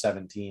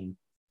 35-17.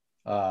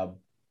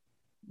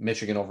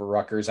 Michigan over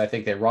Rutgers. I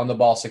think they run the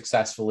ball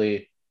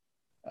successfully,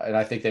 and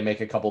I think they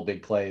make a couple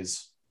big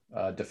plays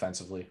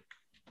defensively.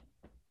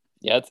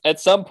 Yeah, at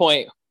some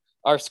point,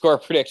 our score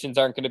predictions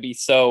aren't going to be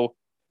so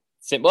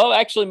simple. Well,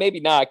 actually, maybe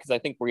not, because I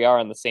think we are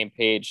on the same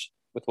page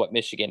with what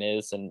Michigan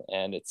is, and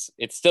it's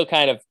still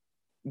kind of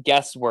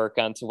guesswork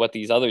onto what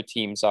these other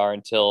teams are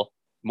until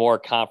more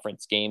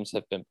conference games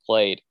have been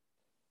played.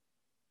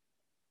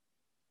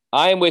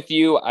 I am with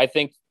you. I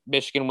think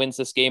Michigan wins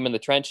this game in the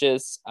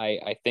trenches.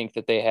 I think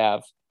that they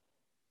have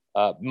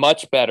a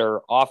much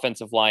better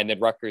offensive line than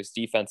Rutgers'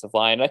 defensive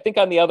line. And I think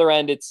on the other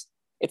end, it's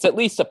at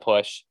least a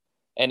push.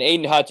 And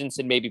Aiden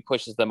Hutchinson maybe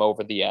pushes them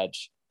over the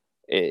edge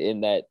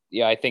in that.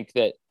 Yeah, I think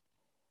that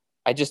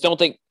I just don't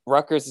think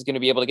Rutgers is going to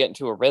be able to get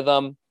into a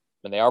rhythm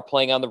when they are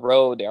playing on the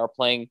road. They are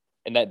playing,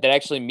 and that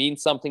actually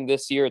means something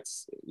this year.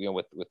 It's,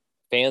 with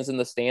fans in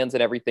the stands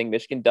and everything.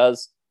 Michigan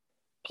does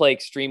play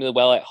extremely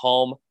well at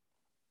home.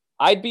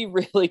 I'd be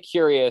really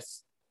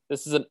curious.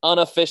 This is an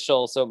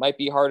unofficial, so it might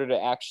be harder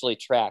to actually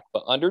track.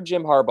 But under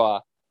Jim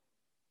Harbaugh,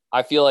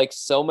 I feel like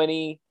so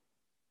many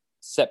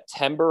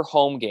September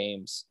home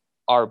games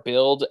are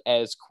billed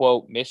as,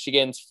 quote,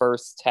 Michigan's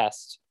first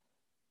test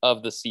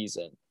of the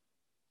season.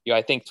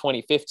 I think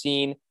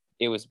 2015,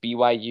 it was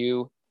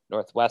BYU,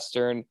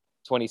 Northwestern.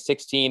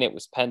 2016, it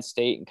was Penn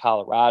State and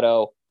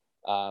Colorado.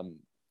 I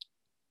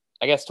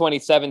guess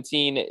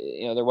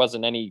 2017, there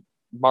wasn't any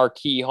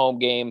marquee home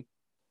game.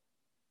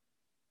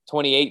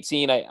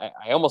 2018, I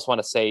almost want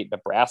to say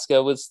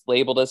Nebraska was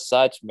labeled as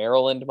such.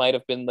 Maryland might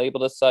have been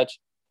labeled as such.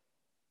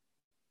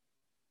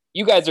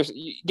 You guys are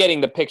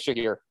getting the picture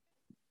here.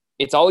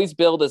 It's always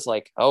billed as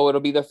like, oh,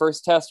 it'll be their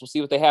first test. We'll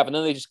see what they have. And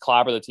then they just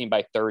clobber the team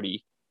by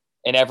 30.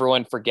 And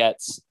everyone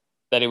forgets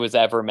that it was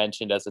ever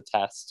mentioned as a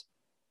test.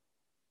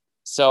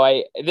 So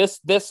I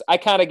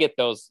kind of get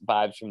those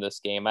vibes from this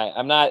game.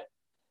 I'm not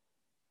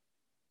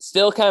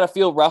still kind of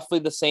feel roughly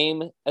the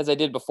same as I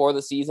did before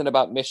the season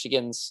about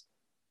Michigan's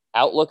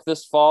outlook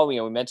this fall.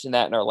 We mentioned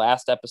that in our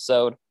last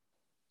episode,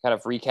 kind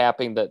of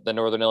recapping the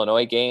Northern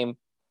Illinois game.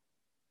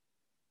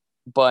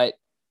 But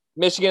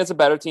Michigan is a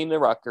better team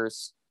than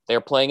Rutgers. They're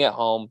playing at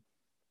home.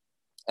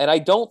 And I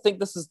don't think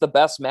this is the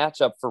best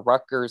matchup for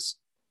Rutgers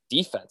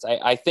defense.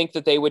 I think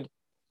that they would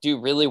do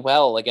really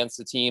well against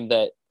a team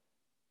that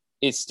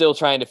is still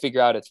trying to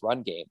figure out its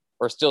run game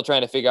or still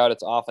trying to figure out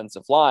its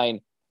offensive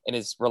line and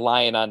is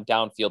relying on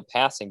downfield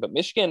passing. But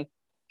Michigan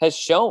has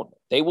shown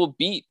they will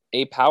beat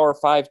a Power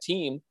 5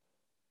 team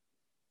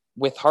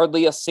with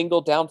hardly a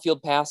single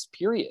downfield pass,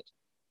 period.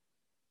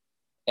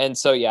 And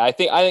so, yeah, I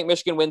think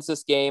Michigan wins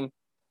this game.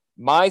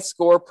 My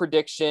score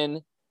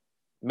prediction,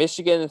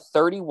 Michigan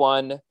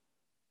 31,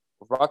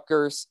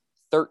 Rutgers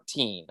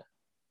 13.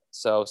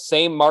 So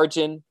same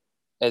margin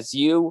as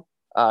you,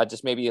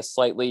 just maybe a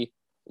slightly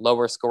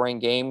lower scoring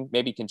game.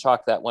 Maybe you can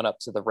chalk that one up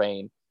to the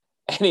rain.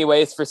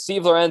 Anyways, for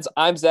Steve Lorenz,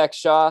 I'm Zach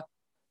Shaw.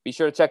 Be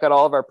sure to check out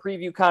all of our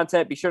preview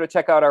content. Be sure to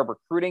check out our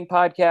recruiting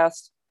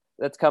podcast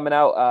that's coming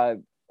out,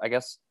 I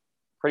guess,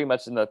 pretty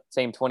much in the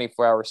same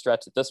 24-hour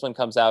stretch that this one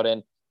comes out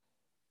in.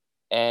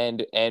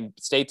 And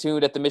stay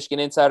tuned at the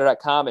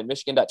MichiganInsider.com and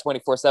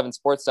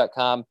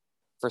Michigan.247sports.com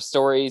for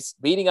stories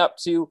leading up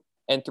to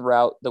and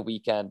throughout the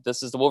weekend.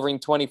 This is the Wolverine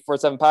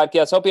 24/7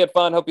 podcast. Hope you had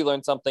fun. Hope you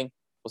learned something.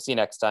 We'll see you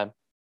next time.